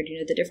being shared.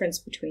 The difference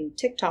between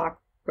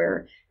TikTok,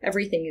 where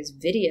everything is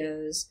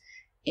videos,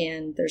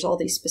 and there's all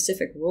these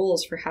specific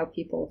rules for how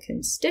people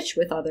can stitch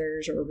with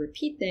others or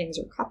repeat things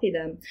or copy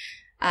them.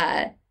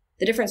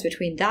 The difference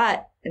between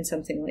that and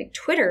something like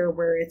Twitter,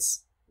 where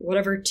it's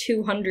whatever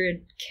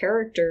 200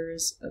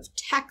 characters of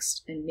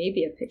text and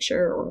maybe a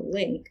picture or a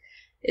link,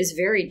 is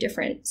very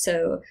different.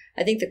 So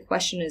I think the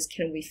question is,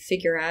 can we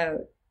figure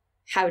out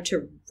how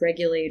to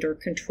regulate or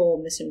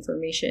control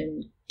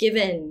misinformation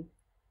given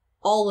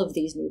all of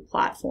these new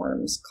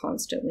platforms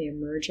constantly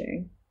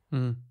emerging?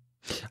 Mm.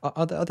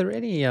 Are there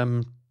any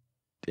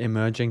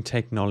emerging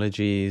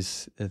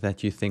technologies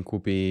that you think will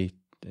be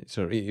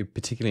sort of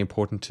particularly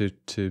important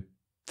to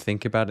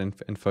think about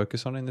and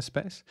focus on in this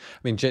space? I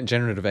mean,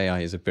 generative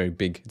AI is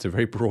it's a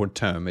very broad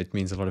term. It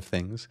means a lot of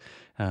things.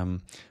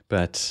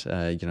 But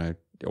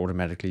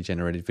automatically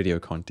generated video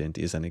content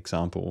is an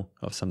example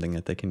of something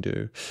that they can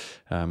do.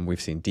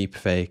 We've seen deep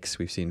fakes.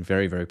 We've seen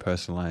very, very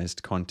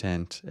personalized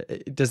content.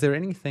 Is there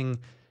anything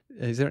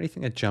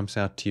that jumps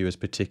out to you as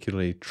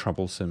particularly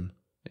troublesome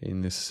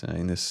in this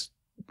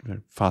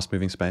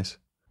fast-moving space?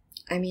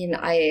 I mean,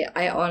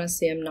 I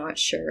honestly am not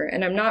sure,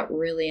 and I'm not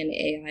really an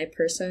AI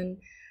person.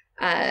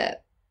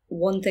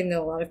 One thing that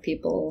a lot of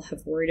people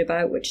have worried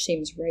about, which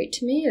seems right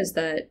to me, is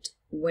that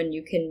when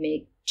you can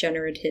make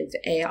generative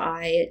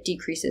AI, it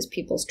decreases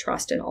people's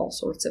trust in all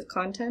sorts of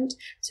content.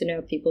 So now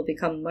people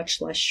become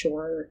much less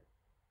sure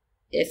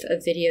if a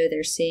video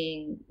they're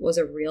seeing was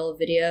a real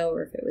video,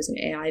 or if it was an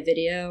AI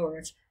video, or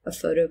if a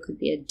photo could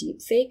be a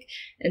deep fake.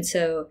 And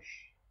so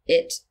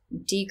it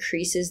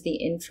decreases the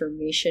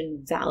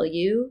information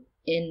value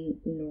in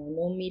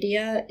normal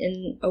media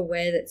in a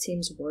way that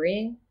seems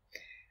worrying.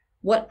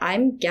 What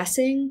I'm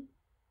guessing,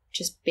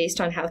 just based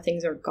on how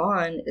things are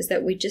gone, is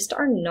that we just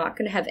are not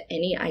going to have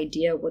any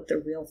idea what the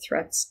real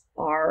threats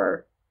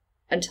are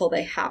until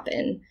they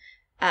happen.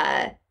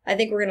 I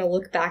think we're going to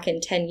look back in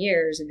 10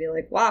 years and be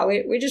like, wow,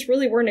 we just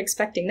really weren't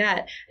expecting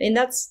that. I mean,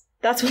 that's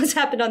what's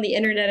happened on the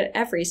internet at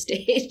every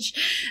stage.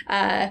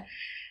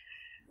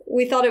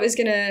 We thought it was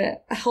going to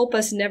help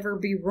us never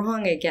be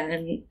wrong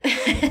again.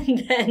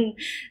 And then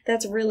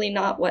that's really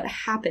not what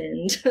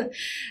happened.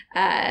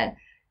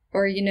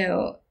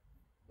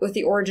 With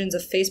the origins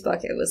of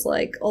Facebook, it was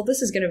like, oh,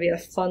 this is going to be a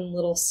fun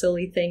little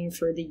silly thing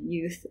for the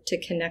youth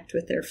to connect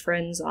with their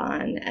friends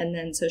on. And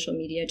then social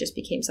media just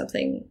became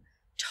something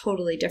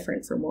totally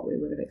different from what we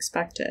would have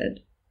expected.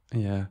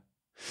 Yeah.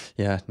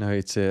 No,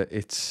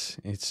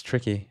 it's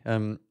tricky. I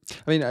mean,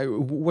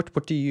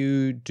 what do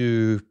you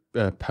do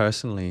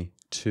personally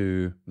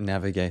to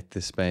navigate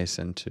this space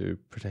and to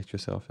protect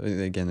yourself?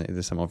 Again,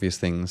 there's some obvious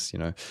things,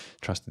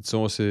 trusted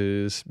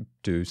sources,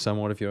 do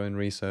somewhat of your own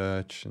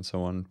research and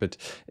so on. But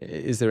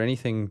is there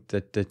anything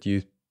that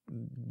you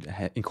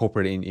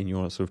incorporate in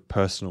your sort of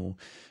personal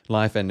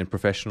life and in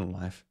professional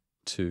life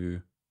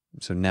to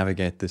sort of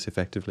navigate this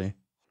effectively?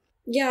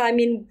 Yeah, I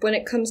mean, when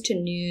it comes to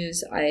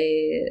news,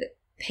 I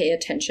pay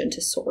attention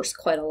to source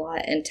quite a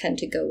lot and tend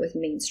to go with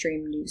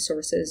mainstream news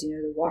sources,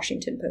 the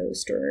Washington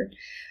Post or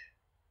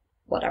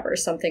whatever,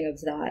 something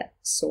of that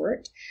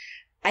sort.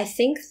 I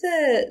think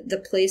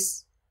the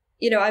place,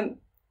 I'm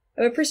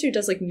a person who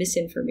does like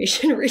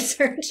misinformation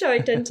research, so I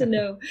tend to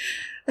know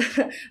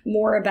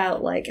more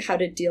about like how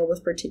to deal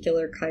with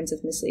particular kinds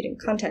of misleading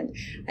content.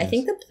 Yes. I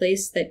think the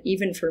place that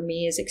even for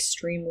me is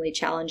extremely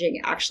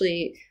challenging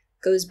actually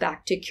goes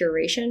back to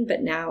curation,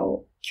 but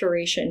now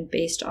curation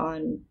based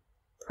on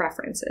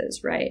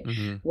preferences, right?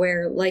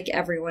 Where, like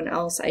everyone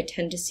else, I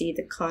tend to see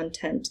the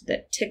content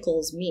that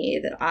tickles me,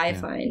 that I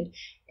find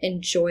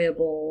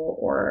enjoyable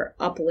or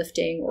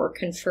uplifting or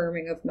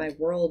confirming of my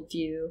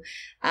worldview.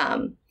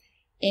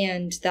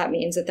 And that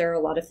means that there are a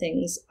lot of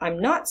things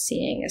I'm not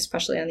seeing,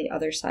 especially on the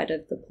other side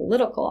of the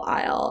political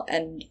aisle.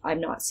 And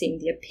I'm not seeing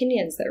the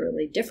opinions that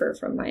really differ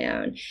from my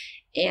own.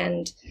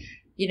 And,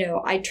 you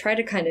know, I try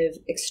to kind of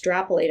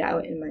extrapolate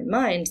out in my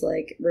mind,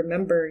 like,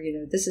 remember, you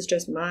know, this is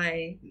just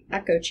my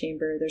echo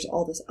chamber. There's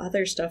all this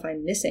other stuff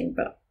I'm missing,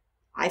 but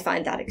I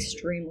find that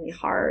extremely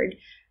hard.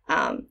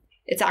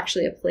 It's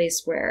actually a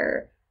place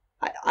where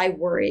I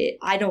worry.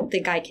 I don't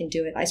think I can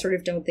do it. I sort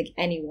of don't think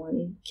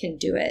anyone can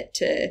do it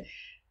to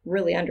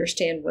really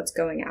understand what's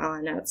going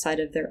on outside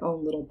of their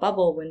own little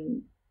bubble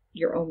when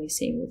you're only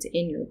seeing what's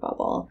in your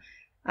bubble.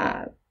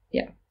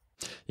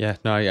 Yeah,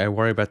 no, I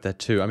worry about that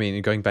too. I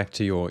mean, going back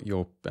to your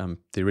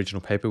the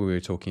original paper we were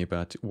talking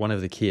about, one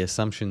of the key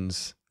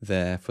assumptions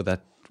there for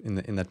that in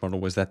that model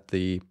was that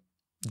the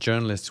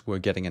journalists were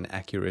getting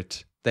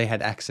they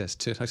had access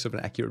to sort of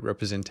an accurate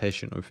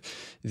representation of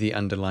the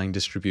underlying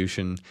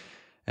distribution.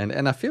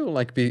 And I feel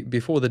like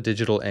before the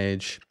digital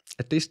age,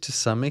 at least to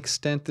some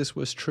extent, this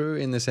was true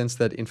in the sense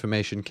that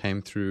information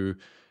came through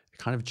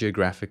kind of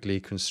geographically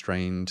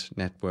constrained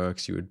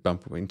networks. You would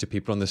bump into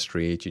people on the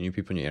street, you knew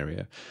people in your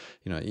area.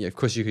 You know, of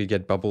course, you could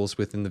get bubbles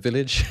within the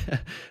village,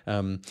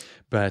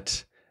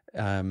 but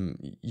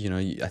you know,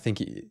 I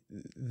think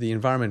the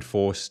environment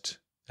forced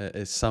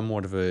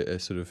somewhat of a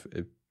sort of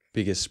a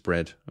bigger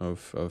spread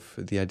of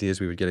the ideas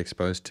we would get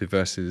exposed to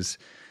versus,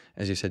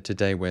 as you said,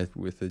 today,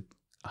 with a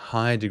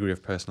high degree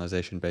of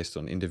personalization based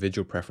on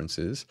individual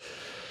preferences,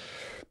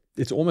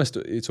 it's almost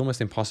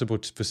impossible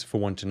for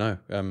one to know,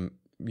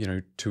 you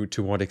know,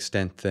 to what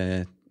extent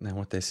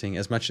what they're seeing.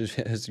 As much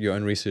as your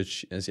own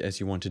research as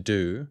you want to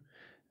do,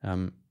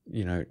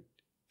 you know,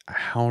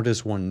 how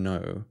does one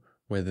know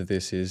whether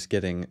this is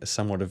getting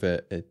somewhat of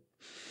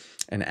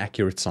an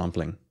accurate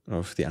sampling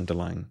of the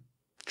underlying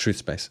truth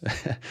space?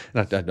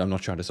 I'm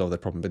not trying to solve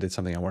that problem, but it's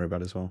something I worry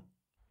about as well.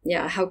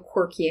 Yeah, how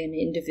quirky an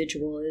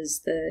individual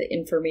is the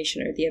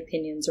information or the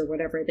opinions or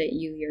whatever that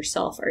you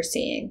yourself are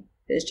seeing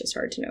is just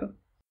hard to know.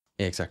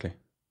 Yeah, exactly.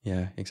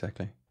 Yeah,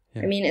 exactly.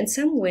 Yeah. I mean, in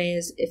some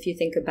ways, if you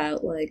think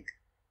about like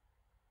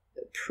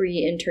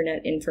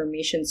pre-internet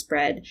information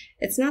spread,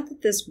 it's not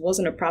that this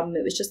wasn't a problem.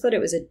 It was just that it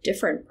was a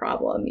different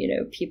problem. You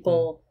know,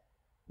 people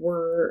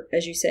were,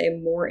 as you say,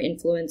 more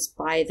influenced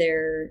by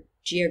their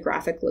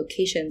geographic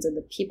locations and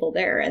the people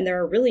there. And there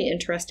are really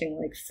interesting,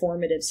 like,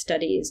 formative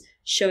studies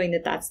showing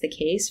that that's the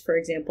case. For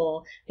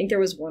example, I think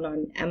there was one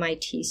on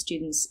MIT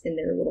students in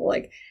their little,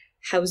 like,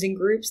 housing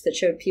groups that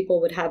showed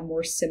people would have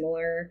more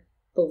similar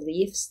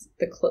beliefs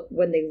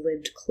when they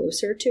lived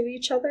closer to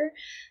each other.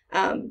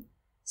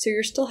 So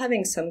you're still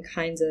having some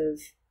kinds of,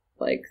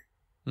 like,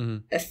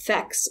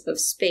 effects of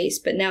space,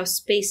 but now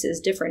space is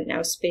different.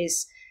 Now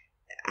space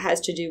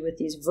has to do with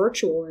these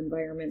virtual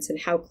environments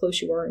and how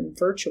close you are in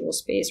virtual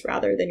space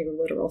rather than your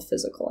literal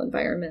physical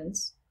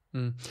environments.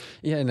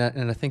 Yeah,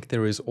 and I think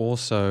there is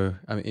also,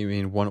 I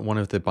mean, one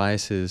of the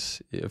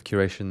biases of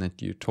curation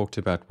that you talked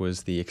about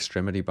was the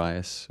extremity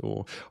bias,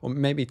 or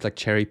maybe like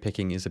cherry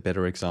picking is a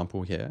better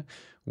example here,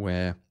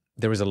 where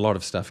there is a lot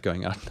of stuff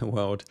going on in the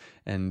world,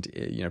 and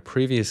you know,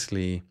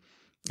 previously,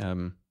 you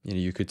know,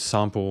 you could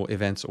sample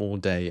events all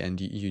day,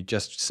 and you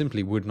just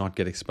simply would not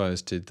get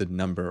exposed to the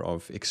number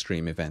of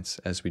extreme events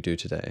as we do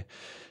today.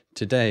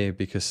 Today,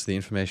 because the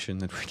information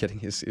that we're getting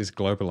is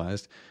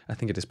globalized, I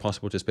think it is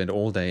possible to spend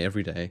all day,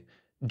 every day,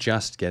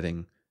 just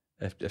getting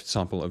a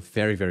sample of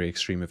very, very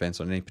extreme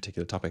events on any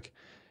particular topic.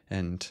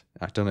 And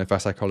I don't know if our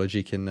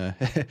psychology can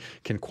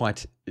can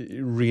quite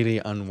really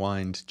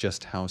unwind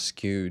just how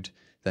skewed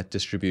that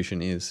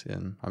distribution is.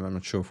 And I'm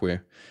not sure if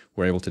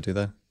we're able to do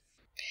that.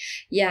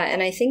 Yeah,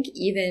 and I think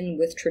even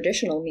with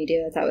traditional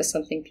media, that was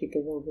something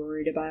people were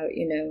worried about.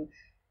 You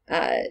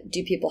know,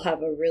 do people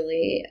have a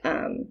really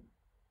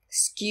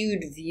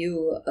skewed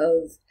view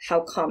of how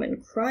common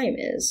crime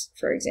is,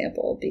 for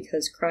example,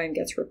 because crime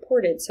gets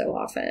reported so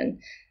often?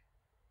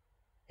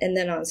 And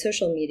then on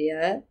social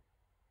media,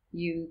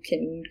 you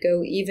can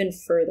go even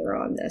further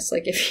on this.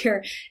 Like,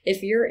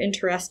 if you're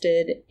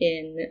interested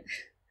in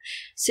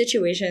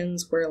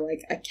situations where,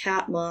 like, a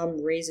cat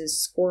mom raises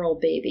squirrel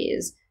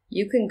babies,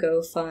 you can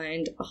go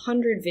find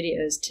 100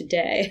 videos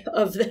today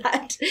of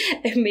that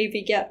and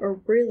maybe get a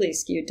really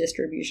skewed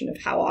distribution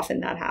of how often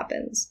that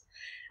happens.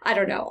 I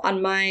don't know.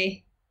 On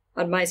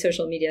my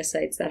social media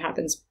sites, that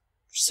happens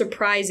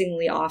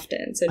surprisingly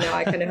often. So now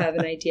I kind of have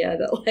an idea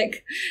that,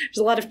 like, there's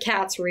a lot of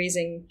cats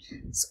raising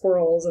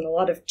squirrels and a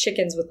lot of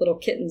chickens with little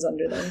kittens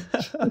under them.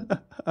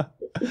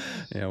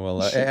 Yeah,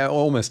 well, I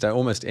almost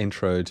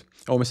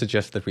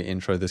suggested that we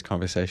intro this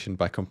conversation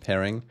by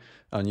comparing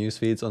our news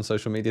feeds on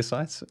social media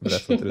sites, but I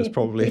thought that it was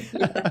probably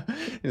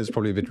it was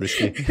probably a bit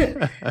risky.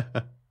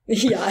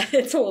 Yeah,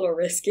 it's a little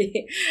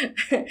risky.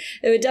 It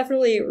would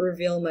definitely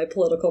reveal my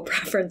political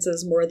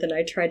preferences more than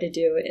I try to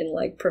do in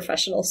like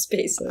professional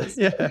spaces.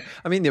 Yeah,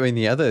 I mean,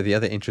 the other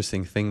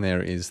interesting thing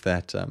there is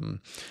that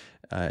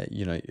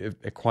you know,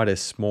 quite a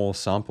small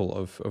sample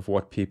of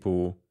what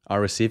people are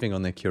receiving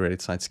on their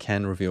curated sites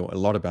can reveal a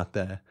lot about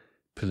their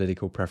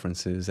political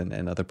preferences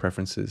and other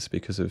preferences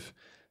because of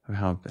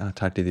how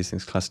tightly these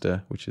things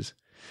cluster, which is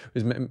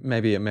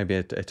maybe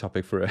a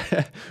topic for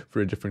a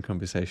for a different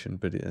conversation,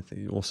 but I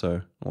think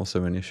also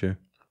an issue.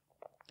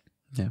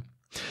 Yeah.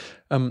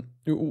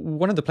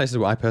 One of the places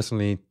where I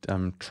personally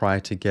try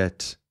to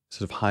get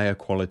sort of higher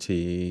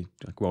quality,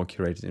 like well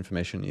curated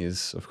information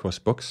is, of course,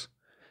 books.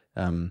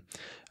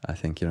 I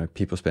think, you know,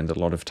 people spend a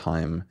lot of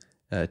time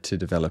to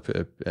develop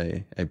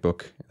a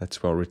book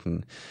that's well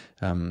written,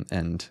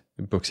 and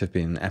books have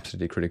been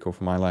absolutely critical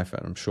for my life.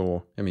 And I'm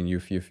sure, I mean,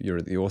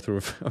 you're the author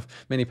of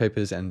many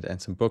papers and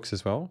some books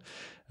as well.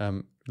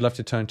 I'd love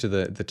to turn to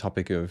the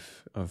topic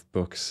of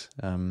books,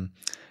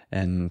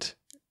 and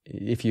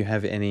if you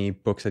have any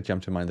books that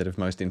jump to mind that have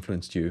most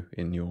influenced you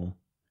in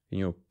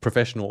your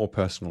professional or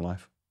personal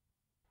life.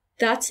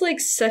 That's like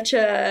such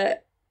a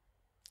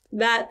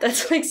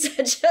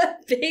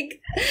big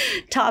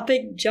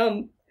topic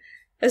jump,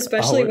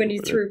 especially when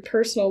you threw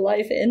personal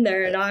life in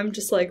there, and I'm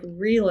just like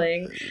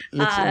reeling.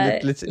 Let's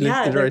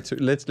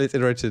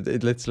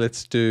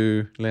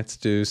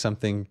do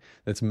something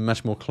that's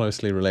much more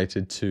closely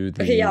related to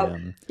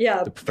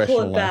the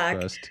professional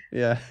life first.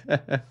 Yeah.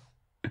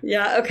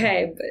 Yeah,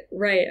 okay,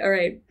 right, all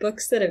right.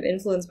 Books that have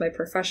influenced my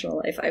professional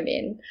life, I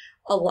mean,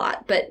 a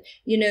lot. But,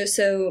 you know,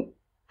 so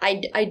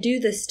I do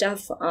this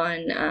stuff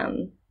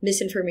on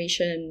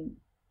misinformation,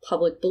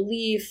 public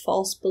belief,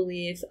 false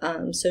belief,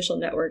 social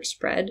network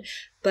spread,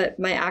 but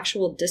my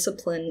actual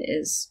discipline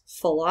is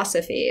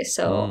philosophy.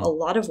 So a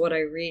lot of what I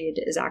read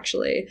is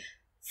actually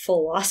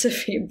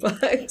philosophy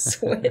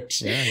books,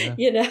 which,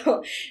 you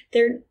know,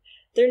 they're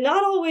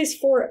not always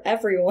for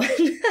everyone.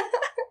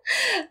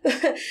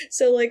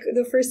 So like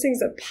the first things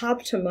that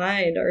pop to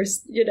mind are,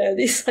 you know,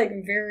 these like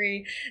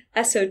very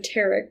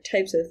esoteric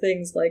types of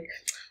things. Like,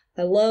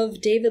 I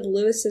love David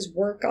Lewis's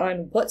work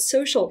on what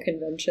social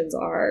conventions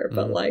are,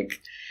 but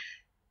like,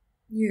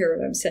 you hear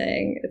what I'm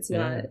saying. It's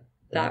not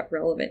that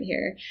relevant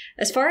here.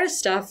 As far as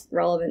stuff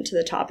relevant to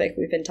the topic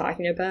we've been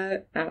talking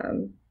about,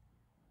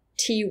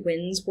 T.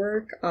 Wynn's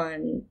work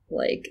on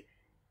like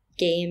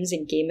games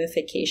and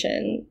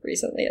gamification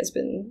recently has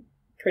been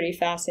pretty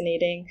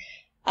fascinating.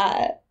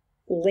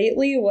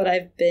 Lately, what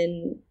I've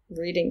been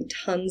reading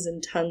tons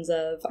and tons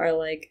of are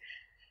like,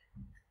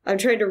 I'm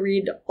trying to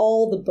read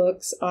all the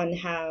books on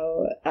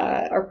how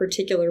our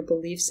particular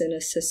beliefs in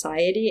a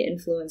society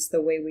influence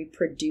the way we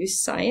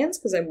produce science,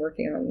 because I'm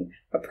working on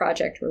a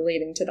project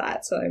relating to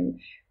that. So I'm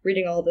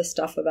reading all this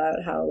stuff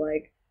about how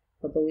like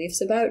our beliefs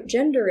about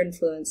gender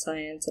influence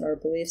science, and our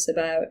beliefs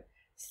about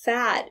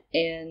fat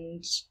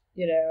and,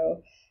 you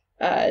know,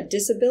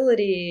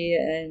 disability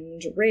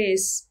and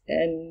race,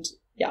 and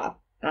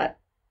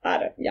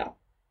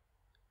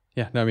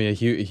Yeah, no, I mean a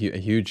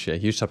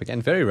huge topic,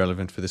 and very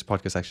relevant for this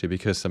podcast actually,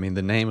 because I mean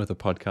the name of the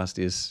podcast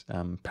is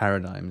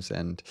Paradigm,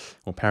 and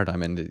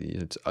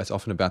it's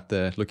often about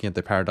looking at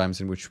the paradigms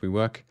in which we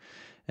work,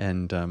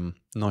 and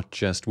not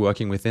just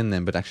working within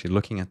them, but actually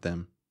looking at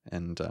them,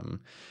 and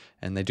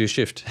they do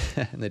shift,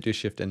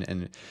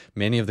 and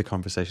many of the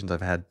conversations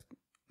I've had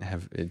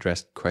have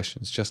addressed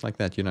questions just like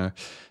that. You know,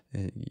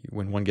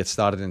 when one gets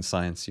started in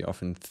science, you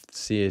often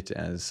see it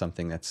as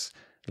something that's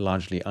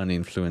largely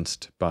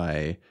uninfluenced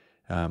by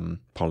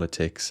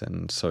politics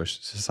and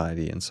social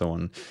society and so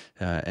on,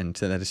 and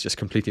that is just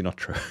completely not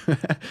true.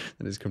 That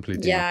is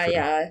completely not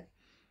true.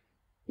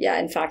 Yeah.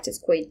 In fact, it's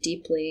quite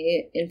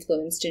deeply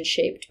influenced and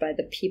shaped by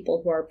the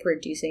people who are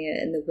producing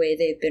it and the way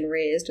they've been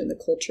raised and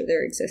the culture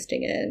they're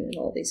existing in and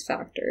all these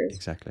factors.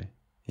 Exactly.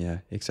 Yeah.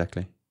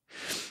 Exactly.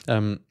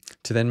 To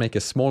then make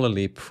a smaller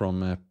leap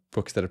from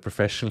books that have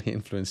professionally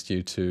influenced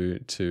you to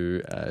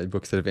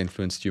books that have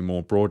influenced you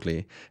more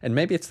broadly, and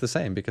maybe it's the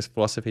same because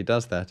philosophy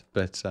does that,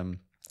 but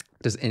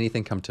does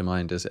anything come to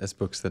mind as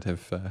books that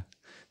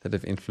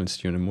have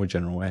influenced you in a more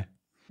general way?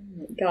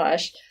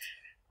 Gosh,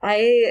 I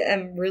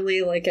am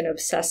really like an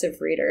obsessive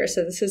reader,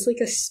 so this is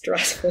like a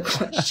stressful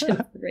question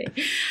for me.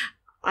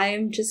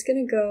 I'm just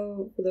gonna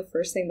go for the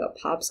first thing that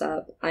pops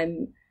up.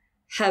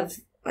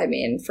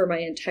 For my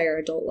entire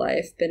adult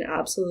life, been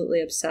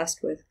absolutely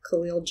obsessed with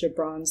Khalil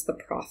Gibran's The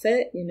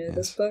Prophet. You know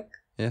this book?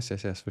 Yes,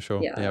 for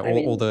sure. Yeah,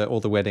 all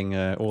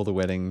the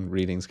wedding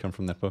readings come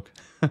from that book.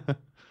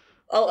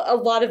 A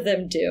lot of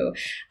them do.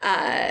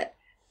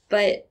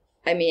 But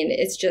I mean,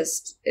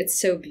 it's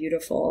so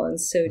beautiful and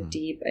so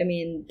deep. I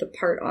mean, the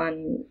part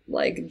on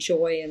like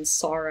joy and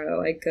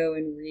sorrow, I go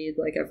and read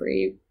like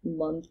every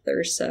month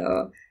or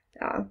so.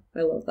 Yeah,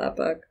 I love that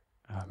book.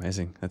 Oh,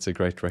 amazing. That's a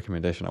great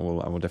recommendation. I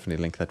will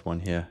definitely link that one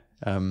here.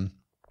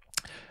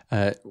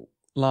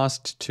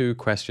 Last two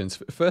questions.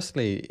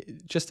 Firstly,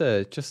 just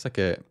like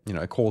a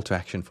call to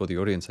action for the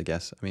audience, I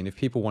guess. I mean, if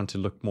people want to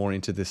look more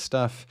into this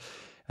stuff,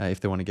 if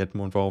they want to get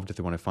more involved, if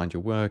they want to find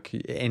your work,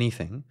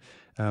 anything,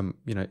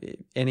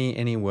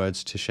 any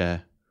words to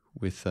share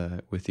with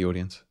the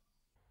audience?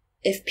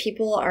 If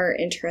people are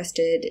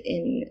interested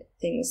in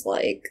things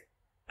like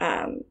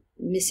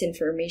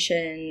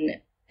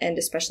misinformation and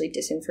especially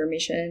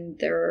disinformation,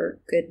 there are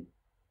good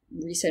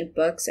recent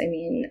books. I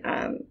mean,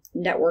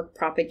 Network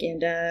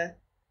Propaganda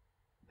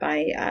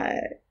by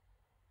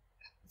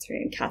what's her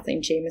name?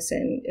 Kathleen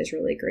Jamieson is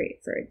really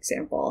great, for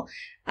example.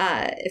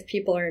 If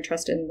people are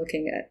interested in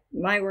looking at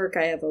my work,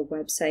 I have a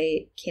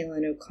website,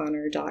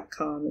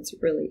 CailinO'Connor.com. It's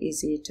really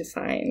easy to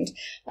find.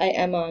 I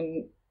am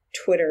on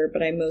Twitter,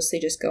 but I mostly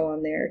just go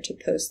on there to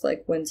post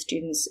like when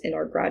students in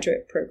our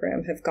graduate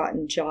program have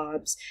gotten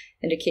jobs,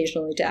 and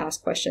occasionally to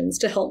ask questions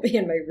to help me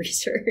in my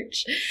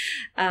research.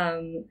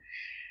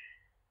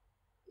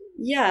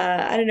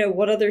 Yeah, I don't know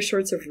what other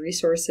sorts of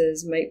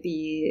resources might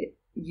be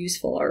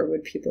useful or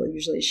would people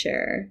usually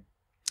share?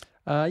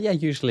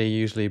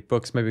 Usually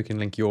books. Maybe we can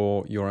link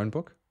your own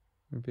book.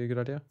 Would be a good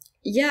idea.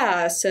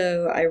 Yeah,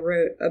 so I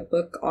wrote a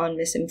book on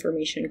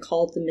misinformation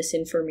called The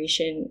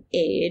Misinformation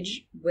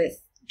Age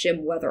with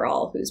Jim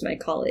Weatherall, who's my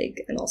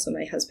colleague and also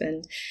my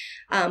husband.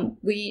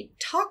 We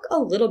talk a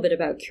little bit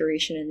about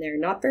curation in there,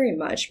 not very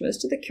much.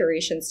 Most of the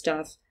curation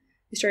stuff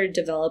we started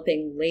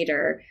developing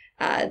later.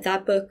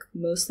 That book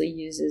mostly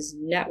uses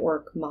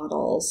network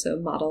models, so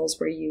models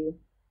where you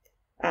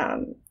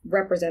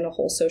represent a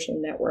whole social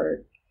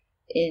network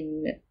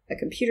in a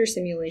computer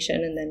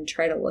simulation and then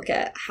try to look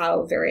at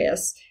how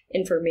various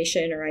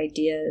information or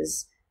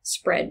ideas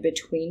spread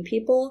between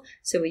people.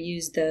 So we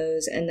use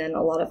those, and then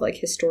a lot of like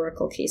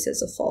historical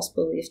cases of false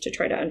beliefs to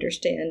try to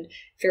understand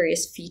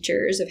various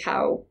features of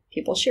how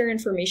people share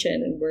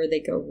information and where they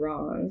go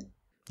wrong.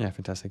 Yeah,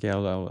 fantastic. Yeah,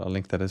 I'll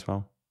link that as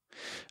well.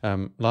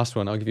 Last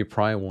one, I'll give you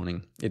prior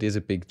warning. It is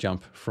a big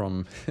jump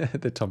from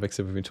the topics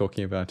that we've been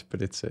talking about,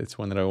 but it's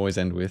one that I always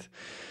end with.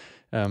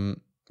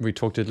 We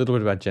talked a little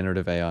bit about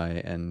generative AI,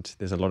 and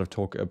there's a lot of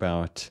talk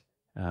about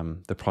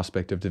the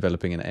prospect of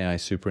developing an AI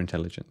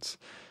superintelligence.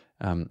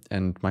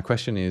 And my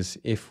question is,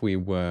 if we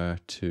were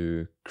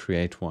to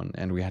create one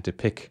and we had to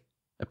pick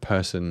a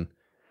person,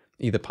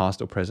 either past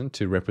or present,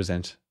 to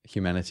represent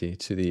humanity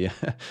to the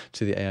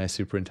to the AI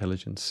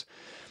superintelligence,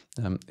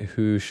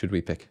 who should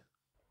we pick?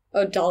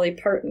 Oh, Dolly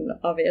Parton,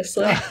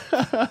 obviously.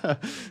 Oh,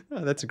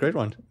 that's a great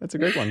one. That's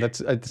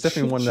it's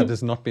definitely one that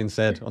has not been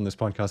said on this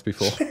podcast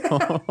before.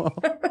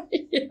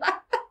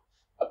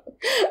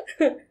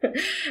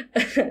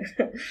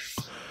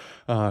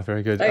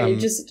 Very good.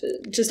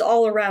 Just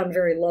all around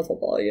very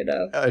lovable, you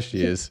know.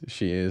 She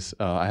is.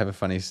 I have a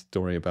funny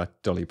story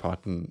about Dolly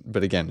Parton,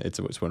 but again,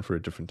 it's one for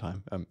a different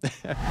time.